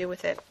trying to do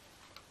with it.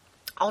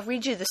 I'll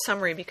read you the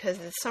summary because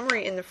the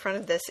summary in the front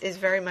of this is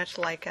very much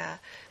like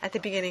at the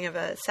beginning of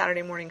a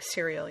Saturday morning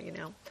serial,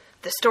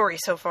 The story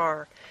so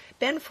far.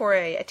 Ben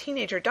Foray, a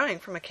teenager dying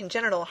from a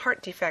congenital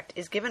heart defect,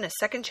 is given a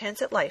second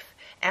chance at life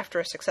after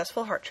a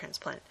successful heart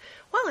transplant.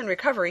 While in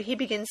recovery, he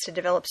begins to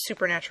develop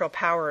supernatural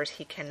powers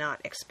he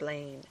cannot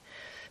explain.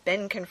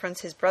 Ben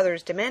confronts his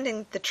brothers,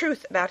 demanding the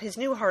truth about his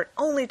new heart,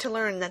 only to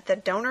learn that the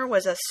donor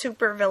was a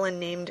supervillain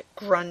named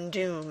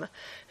Grundoom,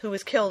 who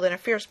was killed in a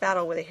fierce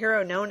battle with a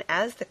hero known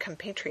as the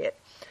Compatriot.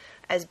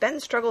 As Ben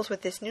struggles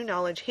with this new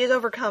knowledge, he is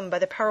overcome by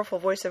the powerful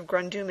voice of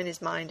Grundoom in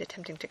his mind,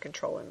 attempting to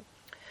control him.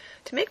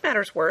 To make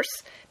matters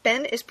worse,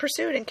 Ben is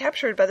pursued and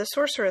captured by the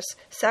sorceress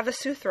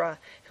Savasuthra,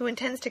 who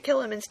intends to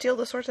kill him and steal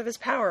the source of his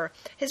power.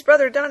 His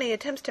brother Donnie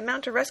attempts to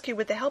mount a rescue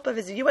with the help of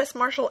his U.S.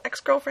 Marshal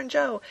ex-girlfriend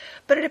Jo,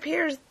 but it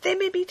appears they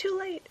may be too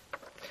late.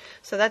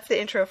 So that's the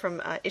intro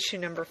from issue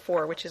number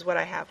 4, which is what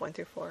I have, 1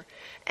 through 4.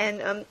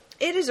 And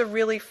it is a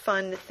really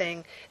fun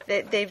thing.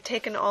 They've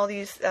taken all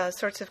these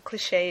sorts of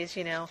cliches,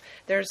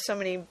 There's so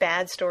many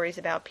bad stories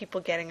about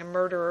people getting a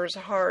murderer's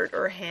heart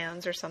or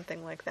hands or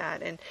something like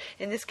that. And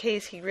in this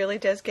case, he really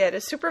does get a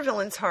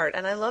supervillain's heart.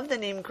 And I love the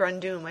name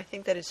Grundoom. I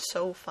think that is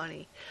so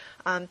funny.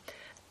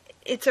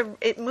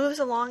 It moves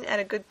along at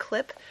a good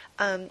clip.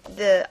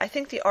 I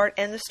think the art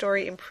and the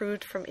story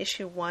improved from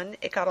issue 1.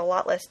 It got a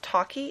lot less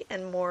talky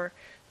and more,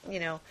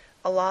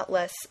 a lot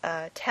less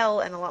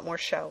tell and a lot more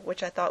show,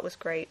 which I thought was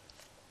great.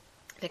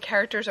 The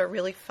characters are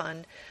really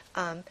fun.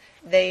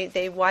 They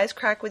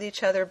wisecrack with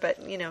each other,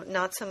 but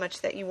not so much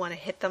that you want to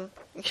hit them.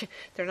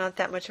 They're not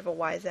that much of a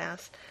wise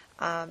ass.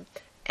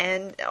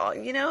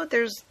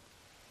 There's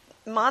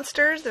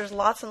monsters. There's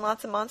lots and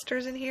lots of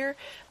monsters in here.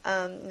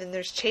 And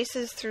there's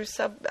chases through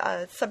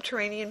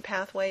subterranean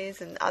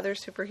pathways and other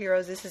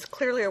superheroes. This is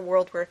clearly a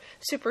world where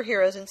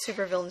superheroes and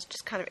supervillains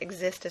just kind of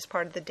exist as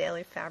part of the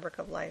daily fabric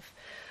of life.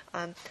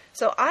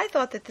 So I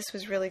thought that this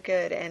was really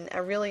good and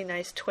a really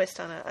nice twist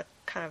on a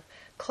kind of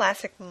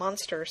classic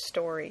monster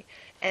story.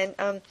 And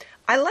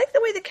I like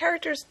the way the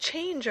characters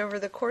change over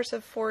the course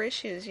of 4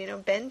 issues.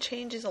 Ben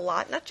changes a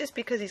lot, not just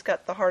because he's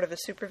got the heart of a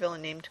supervillain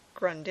named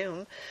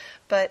Grundoom,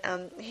 but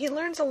he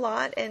learns a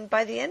lot, and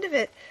by the end of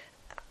it,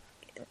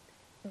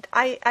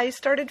 I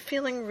started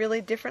feeling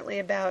really differently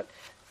about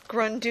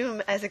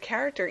Grundoom as a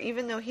character.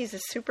 Even though he's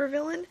a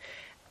supervillain,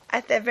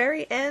 at the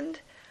very end,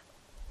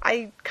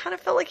 I kind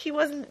of felt like he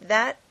wasn't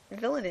that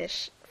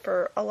villainish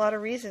for a lot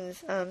of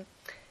reasons.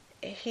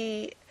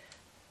 He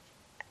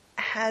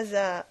has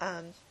a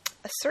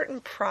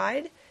certain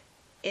pride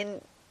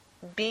in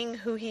being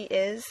who he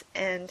is,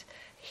 and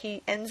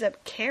he ends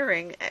up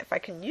caring, if I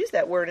can use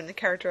that word in the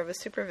character of a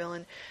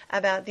supervillain,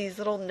 about these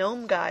little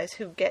gnome guys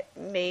who get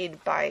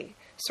made by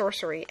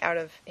sorcery out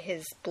of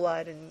his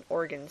blood and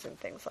organs and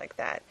things like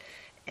that.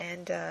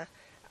 And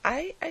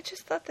I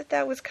just thought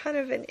that was kind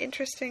of an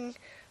interesting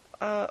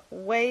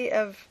way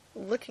of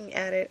looking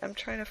at it. I'm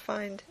trying to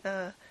find,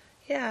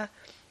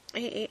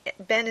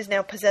 Ben is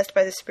now possessed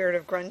by the spirit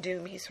of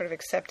Grundoom. He sort of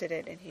accepted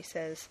it, and he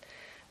says,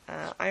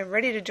 I am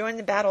ready to join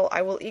the battle.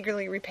 I will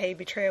eagerly repay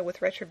betrayal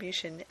with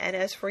retribution. And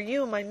as for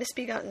you, my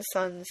misbegotten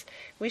sons,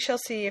 we shall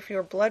see if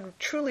your blood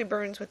truly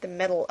burns with the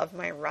metal of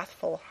my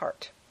wrathful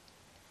heart.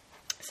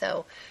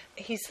 So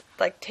he's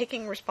like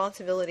taking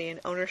responsibility and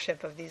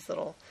ownership of these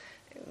little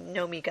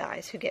gnomey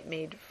guys who get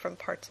made from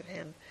parts of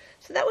him.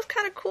 So that was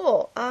kind of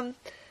cool. And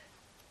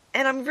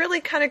I'm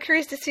really kind of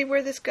curious to see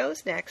where this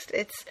goes next.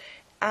 It's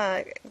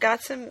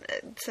got some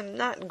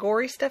not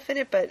gory stuff in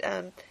it, but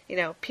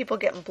people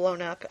getting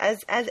blown up,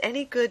 as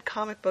any good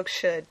comic book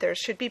should. There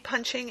should be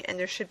punching and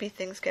there should be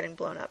things getting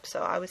blown up.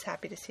 So I was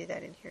happy to see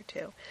that in here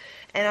too,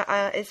 and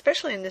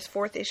especially in this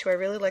 4th issue, I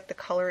really like the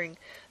coloring.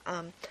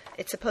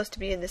 It's supposed to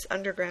be in this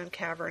underground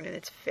cavern,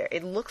 and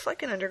it looks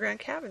like an underground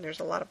cavern. There's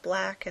a lot of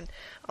black and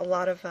a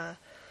lot of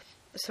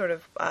sort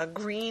of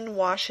green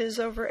washes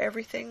over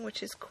everything,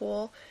 which is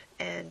cool,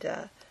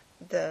 and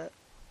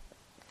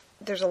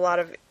there's a lot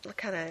of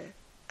kind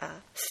of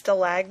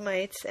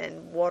stalagmites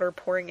and water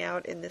pouring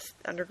out in this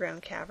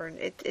underground cavern.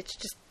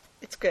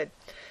 It's good.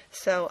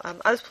 So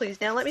I was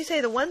pleased. Now let me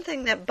say the one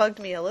thing that bugged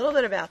me a little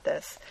bit about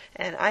this,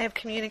 and I have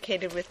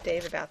communicated with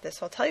Dave about this,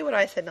 so I'll tell you what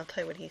I said and I'll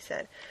tell you what he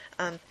said.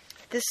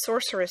 This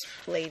sorceress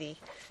lady,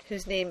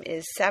 whose name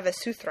is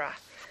Savasuthra,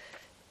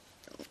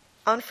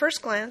 on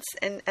first glance,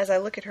 and as I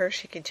look at her,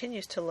 she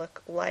continues to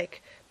look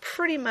like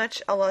pretty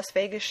much a Las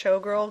Vegas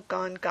showgirl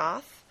gone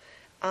goth.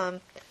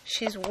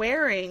 She's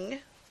wearing,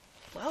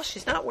 well,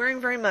 she's not wearing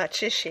very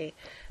much, is she?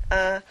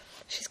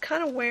 She's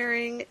kind of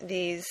wearing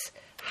these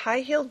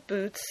high-heeled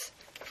boots,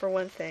 for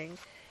one thing,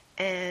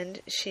 and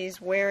she's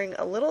wearing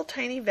a little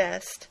tiny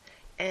vest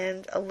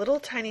and a little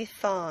tiny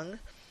thong,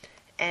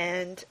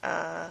 and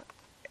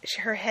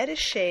her head is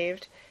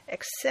shaved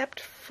except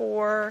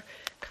for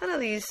kind of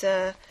these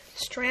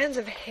strands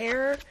of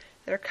hair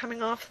that are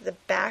coming off the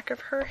back of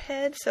her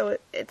head, so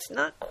it's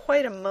not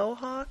quite a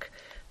mohawk,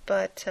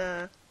 but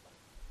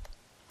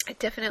it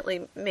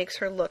definitely makes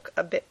her look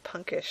a bit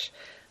punkish.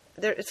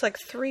 It's like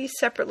 3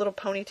 separate little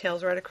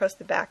ponytails right across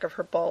the back of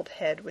her bald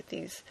head with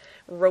these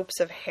ropes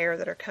of hair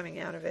that are coming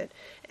out of it.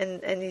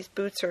 And these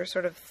boots are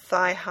sort of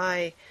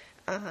thigh-high,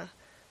 kind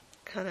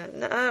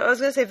of, I was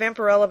going to say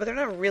Vampirella, but they're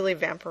not really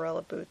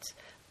Vampirella boots.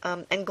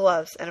 And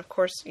gloves. And of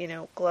course,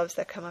 gloves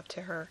that come up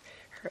to her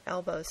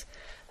elbows.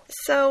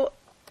 So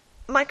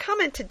my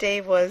comment to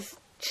Dave was,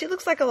 she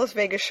looks like a Las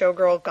Vegas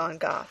showgirl gone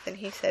goth. And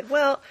he said,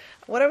 well,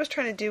 what I was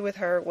trying to do with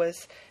her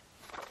was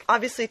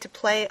obviously to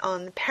play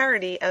on the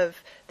parody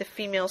of the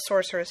female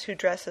sorceress who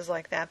dresses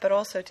like that, but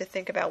also to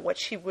think about what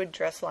she would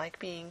dress like,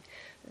 being,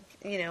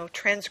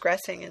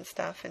 transgressing and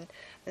stuff. And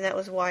that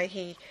was why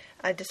he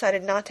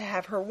decided not to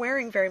have her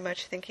wearing very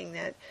much, thinking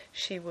that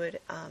she would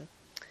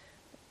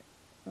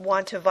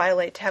want to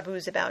violate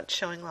taboos about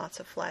showing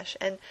lots of flesh.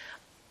 And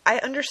I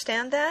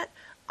understand that.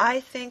 I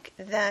think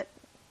that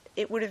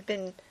it would have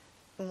been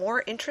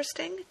more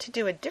interesting to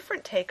do a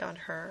different take on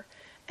her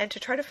and to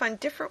try to find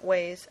different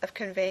ways of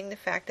conveying the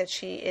fact that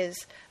she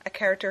is a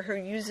character who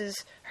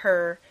uses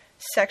her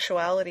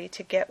sexuality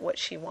to get what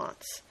she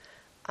wants.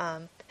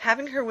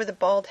 Having her with a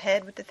bald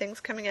head with the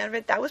things coming out of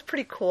it, that was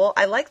pretty cool.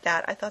 I liked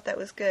that. I thought that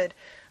was good.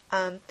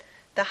 The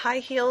high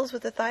heels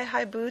with the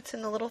thigh-high boots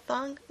and the little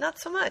thong, not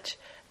so much.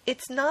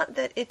 It's not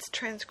that it's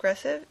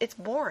transgressive, it's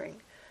boring.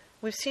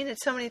 We've seen it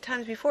so many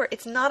times before.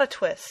 It's not a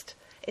twist.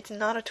 It's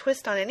not a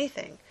twist on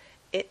anything.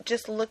 It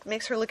just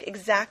makes her look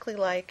exactly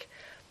like,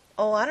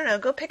 I don't know,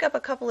 go pick up a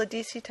couple of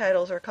DC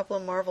titles or a couple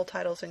of Marvel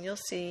titles and you'll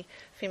see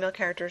female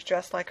characters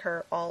dressed like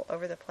her all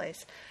over the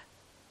place.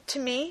 To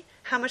me,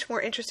 how much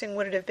more interesting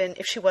would it have been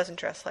if she wasn't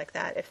dressed like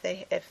that, if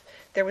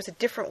there was a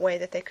different way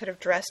that they could have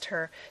dressed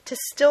her to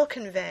still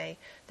convey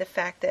the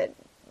fact that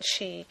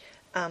she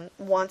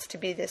wants to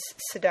be this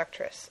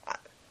seductress.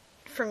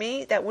 For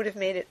me, that would have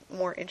made it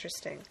more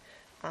interesting.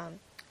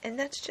 And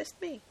that's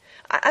just me.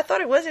 I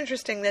thought it was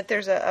interesting that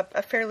there's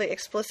a fairly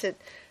explicit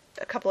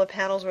a couple of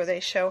panels where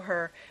they show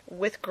her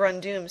with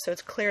Grundoom, so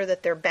it's clear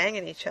that they're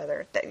banging each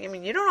other.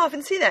 You don't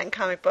often see that in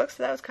comic books,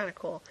 so that was kind of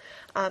cool.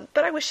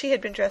 But I wish she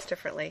had been dressed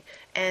differently.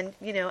 And,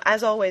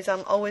 as always,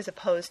 I'm always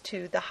opposed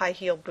to the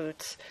high-heeled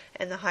boots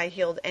and the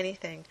high-heeled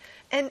anything.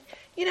 And,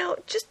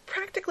 just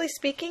practically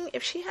speaking,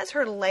 if she has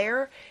her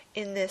lair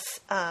in this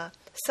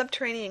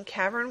subterranean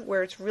cavern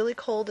where it's really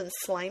cold and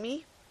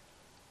slimy,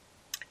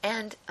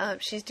 and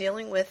she's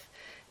dealing with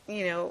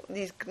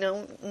these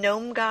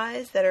gnome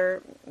guys that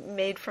are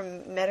made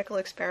from medical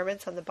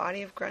experiments on the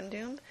body of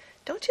Grundoom,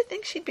 don't you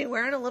think she'd be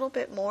wearing a little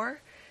bit more?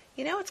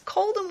 It's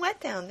cold and wet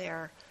down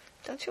there.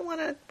 Don't you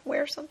want to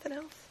wear something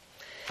else?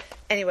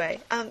 Anyway,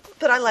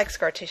 but I like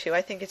Scar Tissue.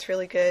 I think it's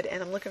really good,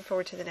 and I'm looking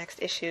forward to the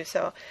next issue.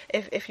 So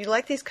if you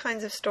like these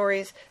kinds of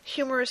stories,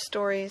 humorous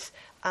stories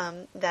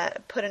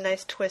that put a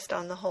nice twist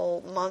on the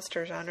whole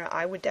monster genre,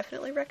 I would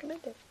definitely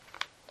recommend it.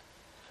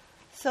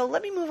 So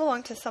let me move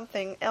along to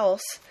something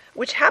else,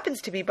 which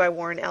happens to be by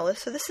Warren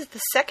Ellis. So this is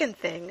the second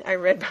thing I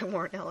read by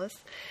Warren Ellis.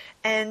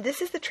 And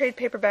this is the trade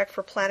paperback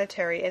for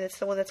Planetary, and it's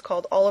the one that's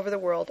called All Over the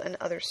World and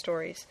Other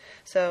Stories.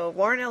 So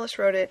Warren Ellis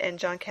wrote it, and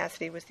John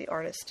Cassidy was the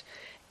artist.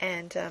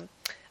 And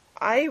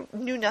I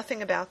knew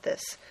nothing about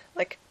this.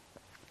 I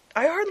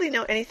hardly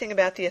know anything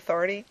about the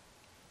Authority,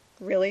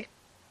 really.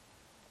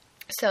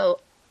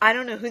 So I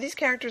don't know who these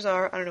characters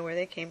are. I don't know where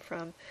they came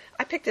from.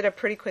 I picked it up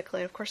pretty quickly.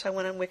 And of course, I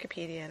went on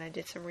Wikipedia and I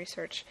did some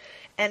research.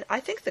 And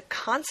I think the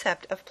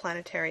concept of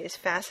Planetary is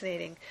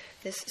fascinating.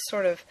 This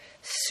sort of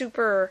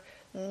super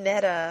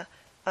meta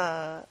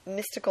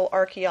mystical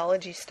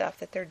archaeology stuff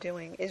that they're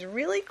doing is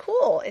really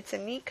cool. It's a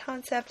neat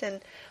concept.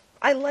 And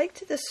I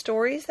liked the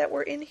stories that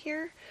were in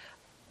here.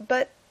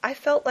 But I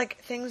felt like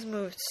things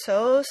moved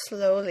so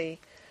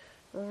slowly.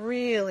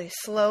 Really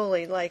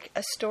slowly, like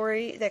a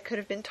story that could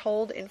have been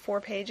told in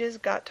 4 pages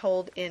got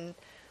told in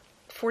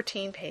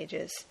 14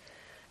 pages.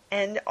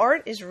 And the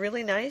art is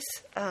really nice.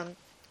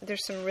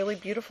 There's some really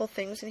beautiful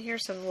things in here,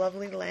 some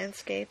lovely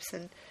landscapes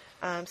and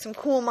some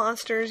cool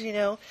monsters,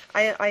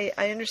 I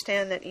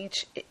understand that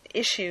each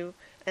issue,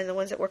 and the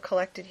ones that were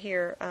collected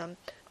here,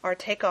 are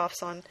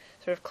takeoffs on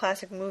sort of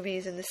classic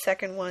movies, and the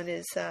second one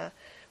is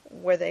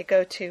where they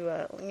go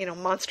to,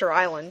 Monster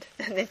Island,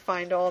 and they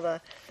find all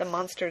the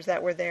monsters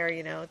that were there,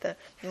 the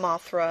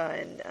Mothra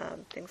and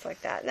things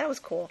like that. That was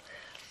cool.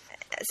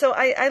 So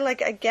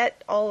I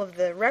get all of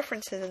the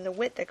references and the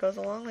wit that goes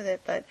along with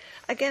it, but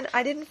again,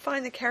 I didn't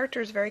find the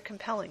characters very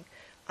compelling.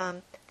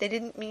 They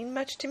didn't mean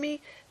much to me.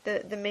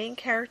 The main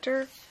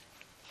character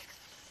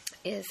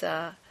is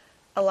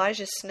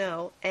Elijah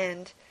Snow,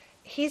 and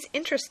he's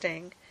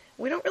interesting.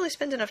 We don't really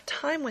spend enough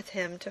time with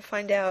him to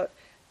find out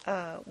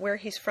where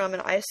he's from,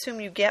 and I assume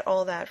you get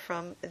all that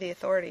from the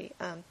Authority.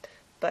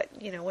 But,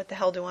 what the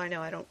hell do I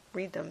know? I don't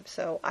read them,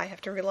 so I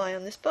have to rely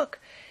on this book.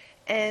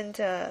 And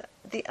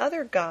the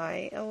other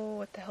guy,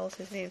 what the hell is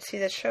his name? See,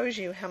 that shows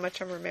you how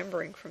much I'm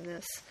remembering from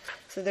this.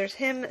 So there's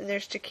him, and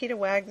there's Chiquita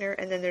Wagner,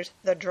 and then there's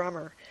the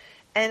drummer.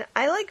 And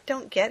I,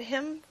 don't get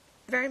him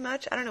very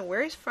much. I don't know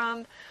where he's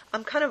from.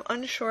 I'm kind of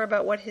unsure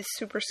about what his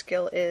super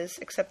skill is,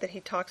 except that he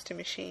talks to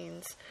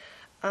machines.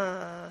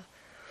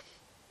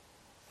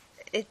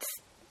 It's...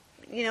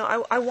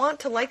 I want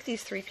to like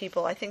these 3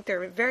 people. I think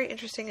they're very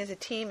interesting as a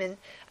team, and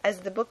as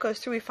the book goes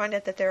through, we find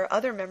out that there are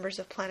other members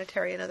of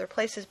Planetary in other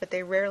places, but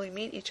they rarely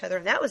meet each other,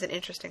 and that was an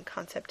interesting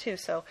concept, too.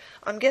 So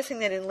I'm guessing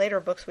that in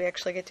later books, we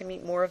actually get to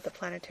meet more of the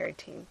Planetary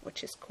team,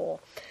 which is cool.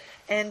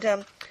 And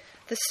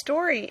the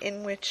story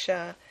in which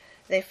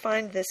they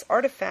find this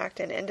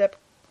artifact and end up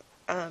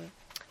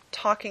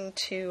talking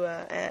to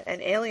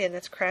an alien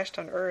that's crashed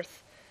on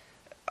Earth,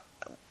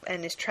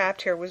 and is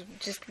trapped here, was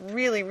just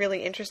really,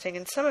 really interesting.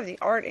 And some of the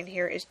art in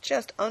here is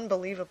just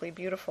unbelievably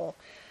beautiful.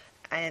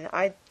 And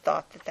I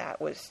thought that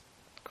was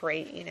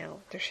great.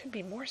 There should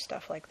be more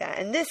stuff like that.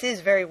 And this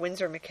is very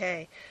Winsor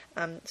McCay.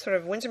 Sort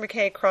of Winsor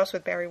McCay crossed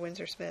with Barry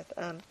Windsor Smith.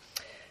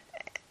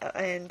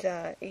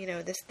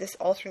 This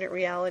alternate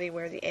reality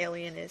where the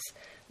alien is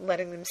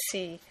letting them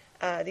see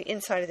the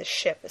inside of the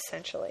ship,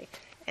 essentially.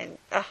 And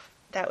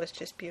that was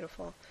just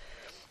beautiful.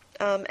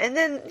 And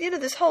then,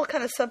 this whole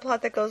kind of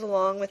subplot that goes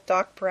along with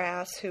Doc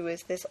Brass, who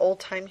is this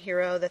old-time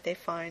hero that they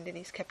find, and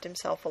he's kept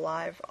himself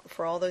alive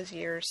for all those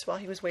years while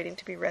he was waiting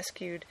to be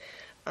rescued.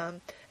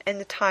 And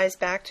the ties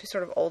back to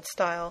sort of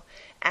old-style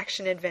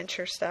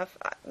action-adventure stuff.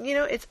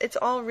 It's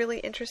all really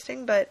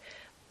interesting, but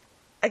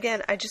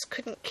again, I just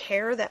couldn't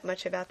care that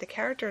much about the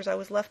characters. I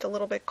was left a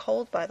little bit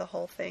cold by the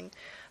whole thing.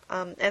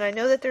 And I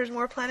know that there's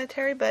more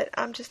Planetary, but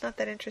I'm just not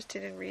that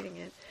interested in reading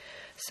it.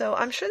 So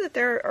I'm sure that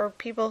there are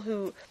people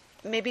who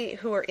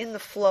are in the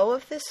flow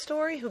of this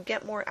story who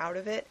get more out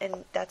of it,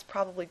 and that's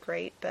probably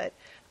great, but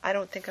I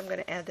don't think I'm going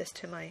to add this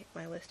to my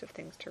list of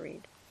things to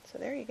read. So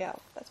there you go.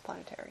 That's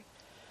Planetary.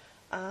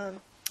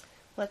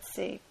 Let's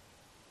see.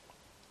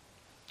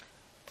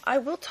 I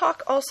will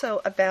talk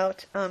also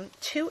about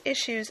 2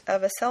 issues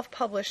of a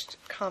self-published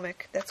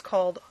comic that's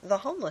called The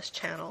Homeless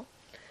Channel.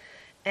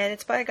 And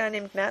it's by a guy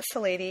named Matt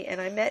Salady,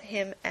 and I met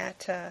him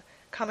at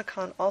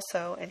Comic-Con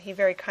also, and he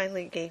very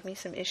kindly gave me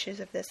some issues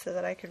of this so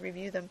that I could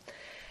review them.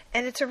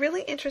 And it's a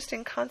really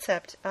interesting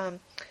concept.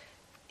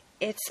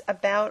 It's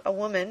about a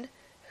woman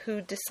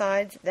who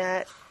decides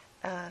that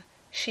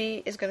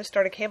she is going to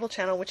start a cable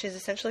channel, which is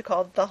essentially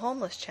called The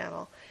Homeless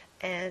Channel.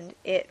 And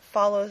it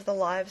follows the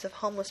lives of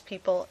homeless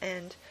people,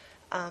 and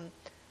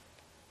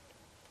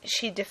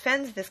she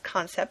defends this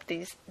concept,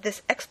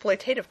 this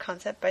exploitative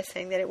concept, by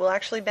saying that it will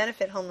actually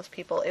benefit homeless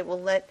people. It will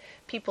let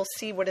people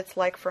see what it's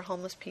like for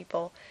homeless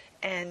people,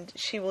 and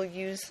she will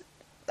use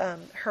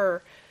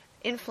her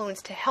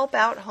influence to help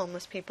out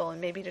homeless people and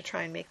maybe to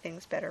try and make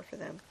things better for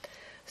them.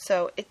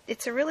 So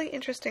it's a really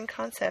interesting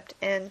concept,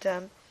 and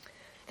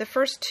the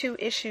first 2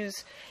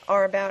 issues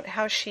are about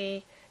how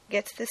she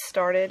gets this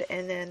started,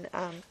 and then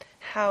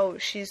how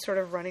she's sort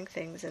of running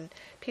things, and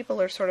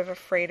people are sort of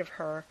afraid of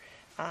her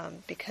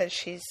because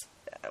she's,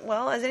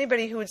 as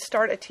anybody who would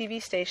start a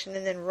TV station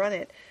and then run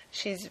it,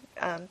 she's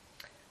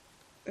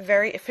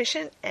very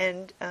efficient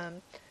and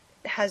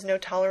has no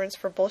tolerance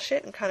for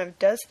bullshit and kind of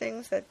does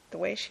things the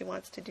way she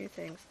wants to do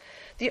things.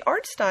 The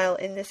art style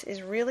in this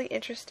is really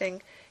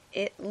interesting.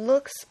 It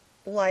looks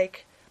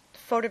like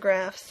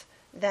photographs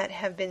that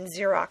have been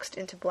Xeroxed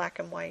into black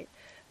and white.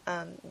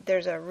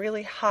 There's a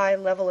really high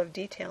level of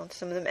detail in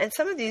some of them, and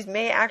some of these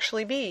may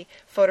actually be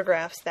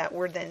photographs that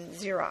were then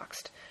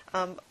Xeroxed,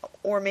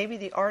 or maybe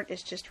the art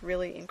is just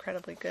really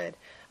incredibly good.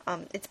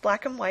 It's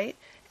black and white,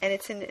 and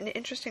it's in an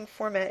interesting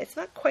format. It's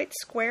not quite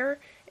square.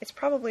 It's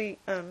probably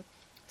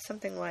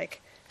something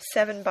like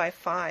 7 by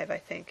 5, I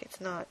think.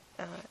 It's not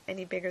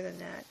any bigger than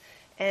that.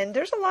 And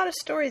there's a lot of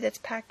story that's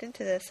packed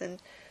into this, and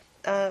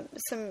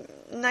some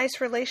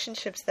nice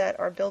relationships that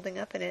are building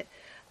up in it.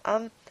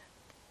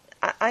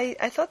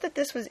 I thought that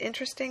this was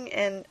interesting,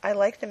 and I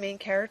like the main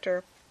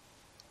character.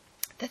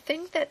 The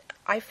thing that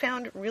I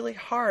found really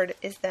hard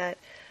is that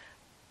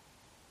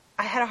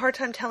I had a hard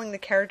time telling the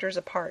characters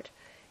apart.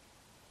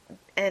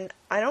 And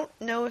I don't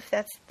know if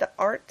that's the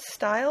art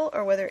style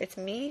or whether it's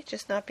me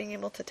just not being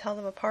able to tell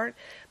them apart.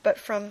 But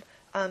from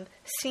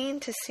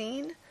scene to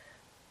scene,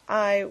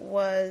 I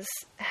was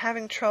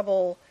having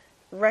trouble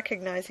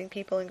recognizing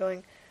people and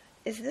going,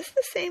 is this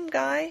the same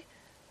guy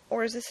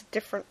or is this a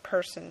different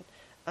person?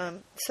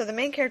 So the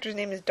main character's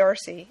name is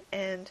Darcy,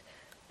 and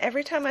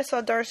every time I saw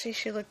Darcy,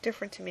 she looked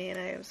different to me, and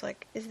I was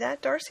like, is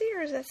that Darcy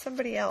or is that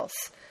somebody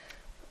else?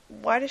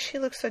 Why does she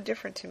look so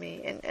different to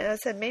me? And I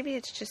said, maybe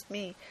it's just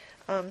me.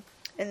 And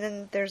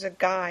then there's a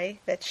guy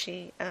that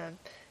she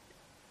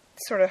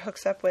sort of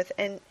hooks up with,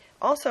 and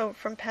also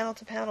from panel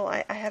to panel,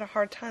 I had a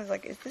hard time.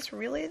 Like, is this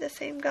really the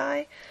same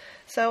guy?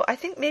 So I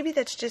think maybe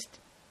that's just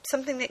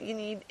something that you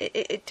need.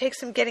 It takes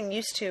some getting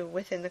used to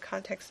within the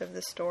context of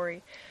the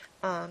story.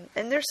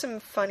 And there's some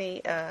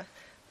funny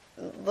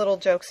little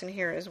jokes in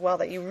here as well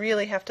that you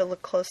really have to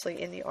look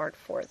closely in the art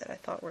for that I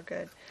thought were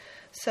good.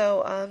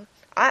 So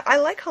I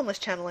like Homeless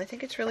Channel. I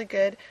think it's really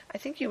good. I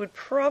think you would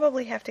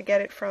probably have to get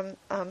it from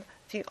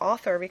the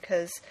author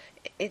because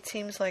it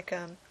seems like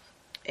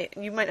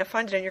you might not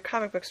find it in your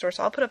comic book store.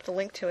 So I'll put up the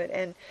link to it,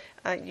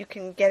 and you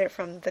can get it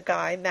from the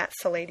guy,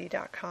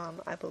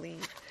 MattSalady.com, I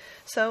believe.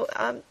 So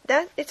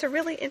it's a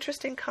really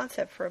interesting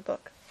concept for a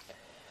book.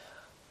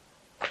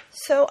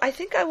 So I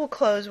think I will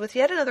close with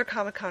yet another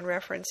Comic-Con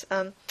reference.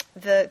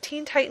 The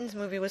Teen Titans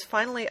movie was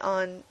finally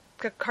on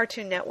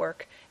Cartoon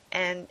Network,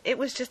 and it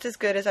was just as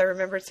good as I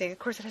remember seeing. Of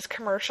course, it has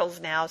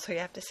commercials now, so you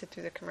have to sit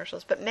through the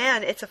commercials. But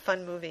man, it's a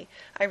fun movie.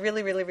 I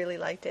really, really, really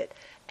liked it,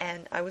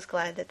 and I was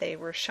glad that they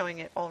were showing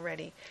it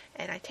already.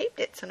 And I taped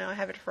it, so now I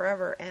have it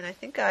forever, and I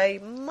think I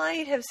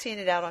might have seen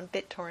it out on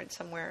BitTorrent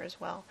somewhere as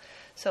well.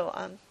 So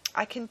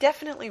I can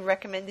definitely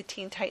recommend the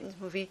Teen Titans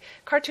movie.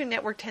 Cartoon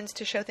Network tends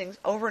to show things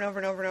over and over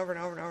and over and over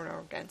and over and over and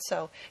over again,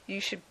 so you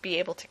should be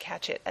able to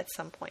catch it at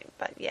some point.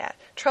 But yeah,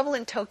 Trouble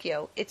in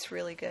Tokyo, it's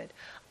really good.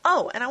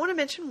 Oh, and I want to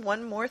mention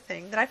one more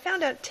thing that I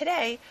found out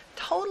today,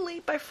 totally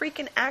by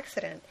freaking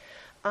accident.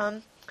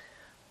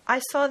 I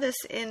saw this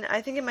in,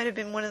 I think it might have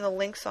been one of the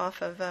links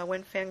off of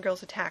When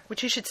Fangirls Attack,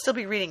 which you should still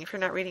be reading. If you're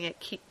not reading it,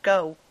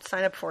 go,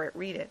 sign up for it,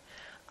 read it.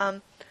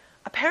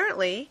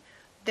 Apparently,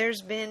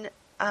 there's been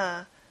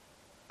a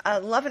a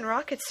Love and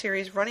Rockets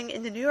series running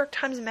in the New York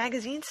Times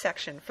Magazine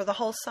section for the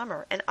whole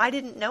summer, and I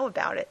didn't know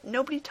about it.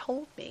 Nobody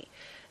told me,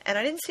 and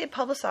I didn't see it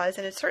publicized,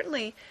 and it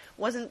certainly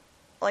wasn't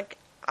like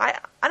I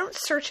don't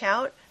search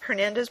out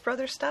Hernandez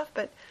Brothers stuff,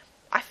 but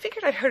I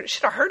figured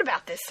should have heard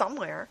about this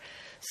somewhere.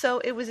 So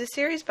it was a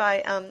series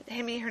by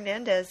Jaime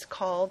Hernandez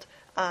called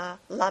La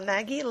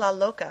Maggie La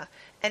Loca,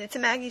 and it's a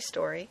Maggie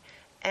story,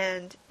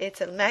 and it's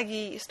a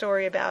Maggie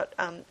story about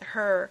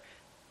her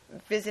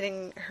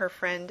visiting her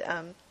friend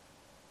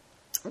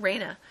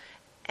Raina.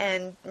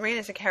 And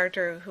Raina's a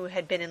character who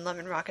had been in Love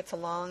and Rockets a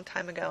long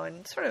time ago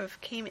and sort of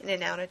came in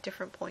and out at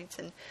different points,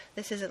 and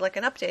this is like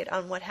an update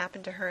on what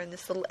happened to her and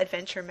this little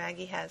adventure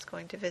Maggie has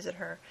going to visit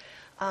her.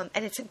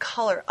 And it's in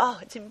color. Oh,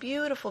 it's in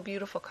beautiful,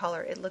 beautiful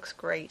color. It looks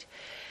great.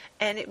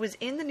 And it was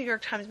in the New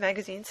York Times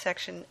Magazine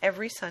section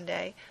every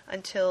Sunday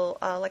until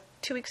like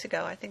 2 weeks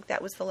ago. I think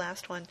that was the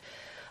last one.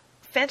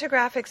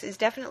 Fantagraphics is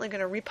definitely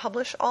going to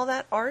republish all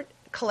that art,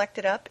 collect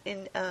it up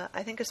in,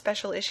 I think, a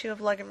special issue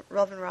of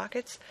Love and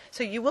Rockets.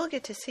 So you will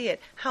get to see it.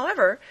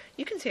 However,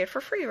 you can see it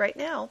for free right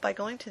now by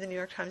going to the New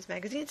York Times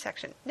Magazine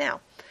section.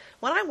 Now,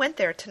 when I went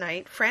there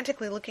tonight,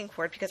 frantically looking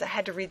for it because I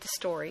had to read the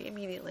story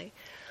immediately,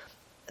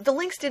 the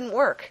links didn't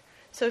work.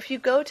 So if you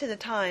go to the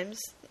Times,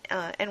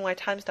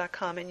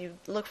 nytimes.com, and you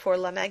look for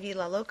La Maggie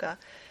La Loca,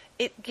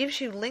 it gives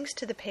you links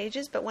to the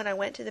pages, but when I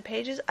went to the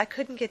pages, I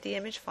couldn't get the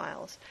image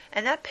files.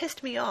 And that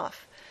pissed me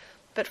off.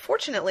 But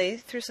fortunately,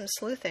 through some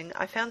sleuthing,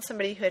 I found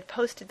somebody who had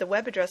posted the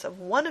web address of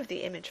one of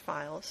the image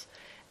files,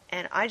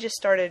 and I just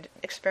started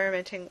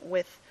experimenting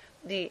with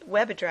the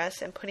web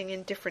address and putting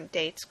in different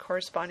dates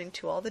corresponding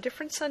to all the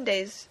different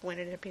Sundays when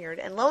it appeared.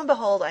 And lo and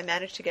behold, I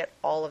managed to get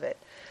all of it.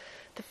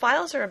 The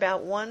files are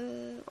about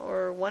 1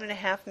 or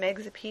 1.5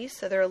 megs a piece,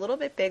 so they're a little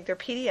bit big. They're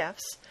PDFs,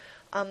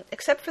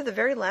 except for the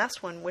very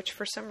last one, which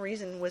for some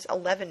reason was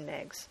 11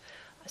 megs.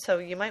 So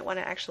you might want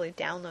to actually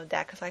download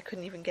that because I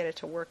couldn't even get it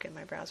to work in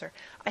my browser.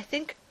 I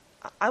think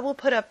I will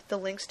put up the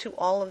links to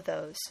all of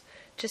those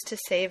just to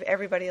save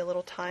everybody a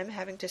little time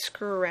having to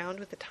screw around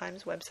with the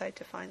Times website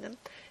to find them.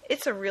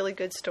 It's a really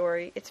good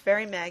story. It's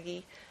very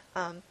Maggie.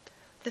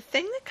 The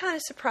thing that kind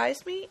of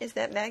surprised me is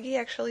that Maggie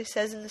actually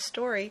says in the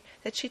story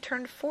that she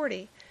turned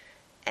 40.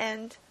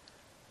 And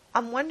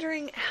I'm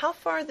wondering how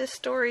far this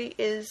story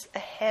is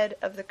ahead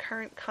of the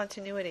current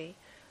continuity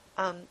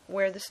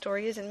where the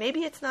story is. And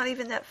maybe it's not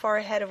even that far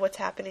ahead of what's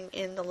happening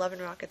in the Love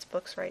and Rockets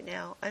books right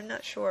now. I'm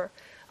not sure.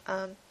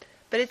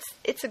 But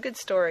it's a good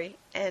story.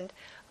 And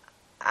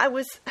I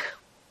was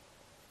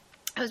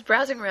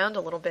browsing around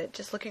a little bit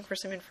just looking for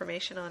some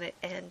information on it,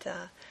 and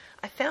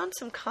I found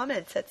some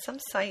comments at some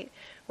site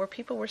where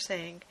people were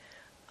saying,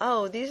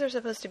 oh, these are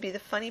supposed to be the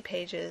funny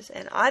pages,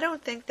 and I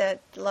don't think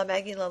that La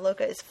Maggie La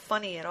Loca is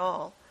funny at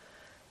all.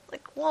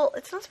 Like, well,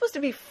 it's not supposed to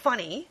be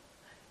funny.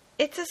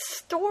 It's a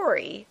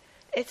story.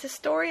 It's a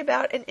story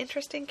about an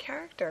interesting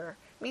character.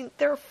 I mean,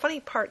 there are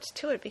funny parts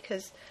to it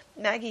because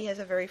Maggie has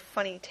a very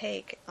funny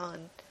take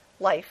on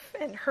life,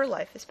 and her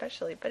life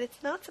especially, but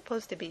it's not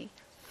supposed to be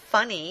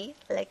funny,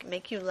 like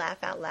make you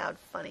laugh out loud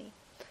funny.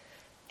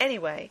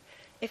 Anyway,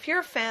 if you're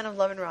a fan of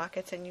Love and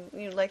Rockets and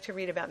you like to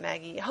read about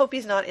Maggie,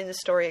 Hopi's not in the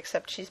story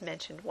except she's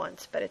mentioned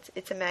once, but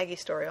it's a Maggie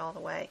story all the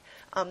way.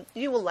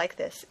 You will like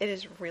this. It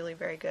is really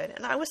very good.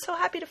 And I was so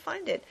happy to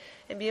find it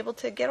and be able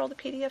to get all the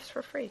PDFs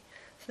for free.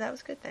 So that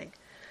was a good thing.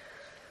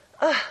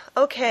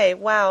 Okay,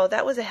 wow,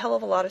 that was a hell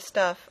of a lot of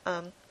stuff.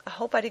 I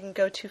hope I didn't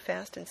go too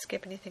fast and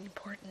skip anything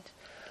important.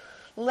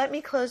 Let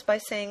me close by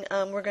saying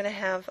we're going to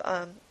have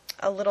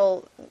a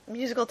little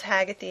musical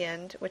tag at the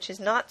end, which is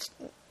not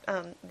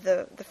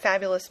the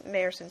fabulous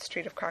Mayerson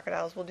Street of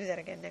Crocodiles. We'll do that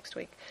again next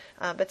week,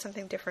 but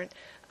something different.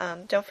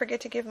 Don't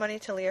forget to give money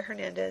to Leah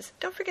Hernandez.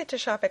 Don't forget to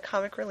shop at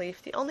Comic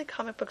Relief, the only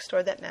comic book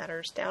store that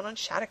matters, down on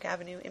Shattuck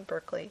Avenue in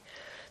Berkeley.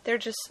 They're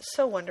just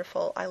so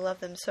wonderful. I love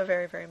them so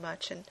very, very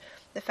much, and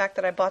the fact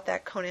that I bought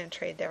that Conan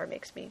trade there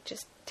makes me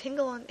just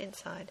tingle on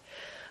inside.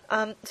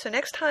 So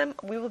next time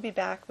we will be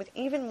back with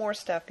even more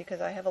stuff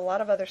because I have a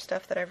lot of other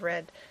stuff that I've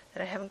read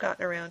that I haven't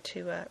gotten around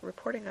to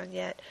reporting on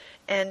yet.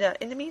 And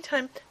in the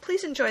meantime,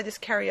 please enjoy this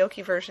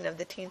karaoke version of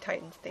the Teen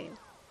Titans theme.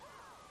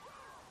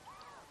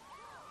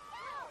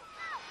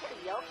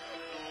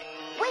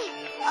 Wait,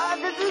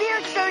 the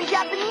lyrics are in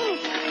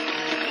Japanese.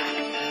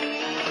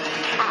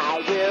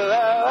 I will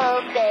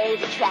obey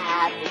the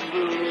traffic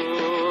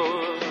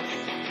rules.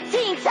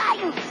 Teen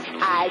Titans!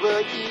 I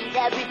will eat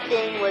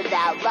everything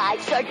without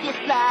likes or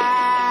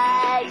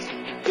dislikes.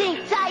 Teen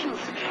Titans!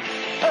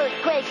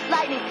 Earthquakes,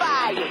 lightning,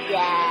 fire,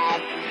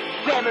 death.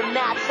 Grammar,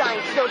 math,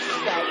 science, social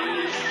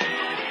studies.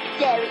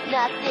 There is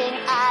nothing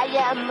I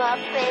am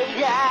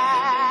afraid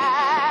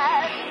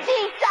of.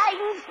 Teen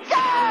Titans, go!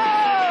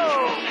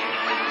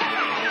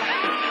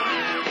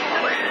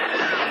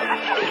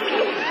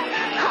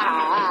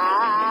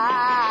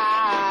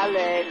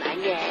 Holler my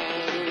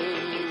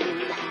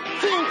name.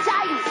 Teen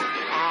Titans,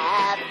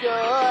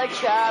 your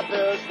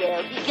troubles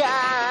will be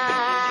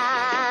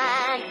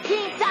gone.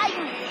 Teen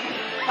Titans,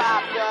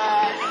 Papa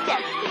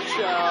steps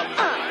control.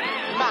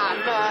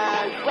 Mama,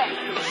 rent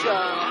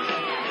control.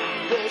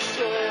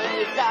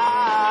 Wishes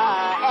are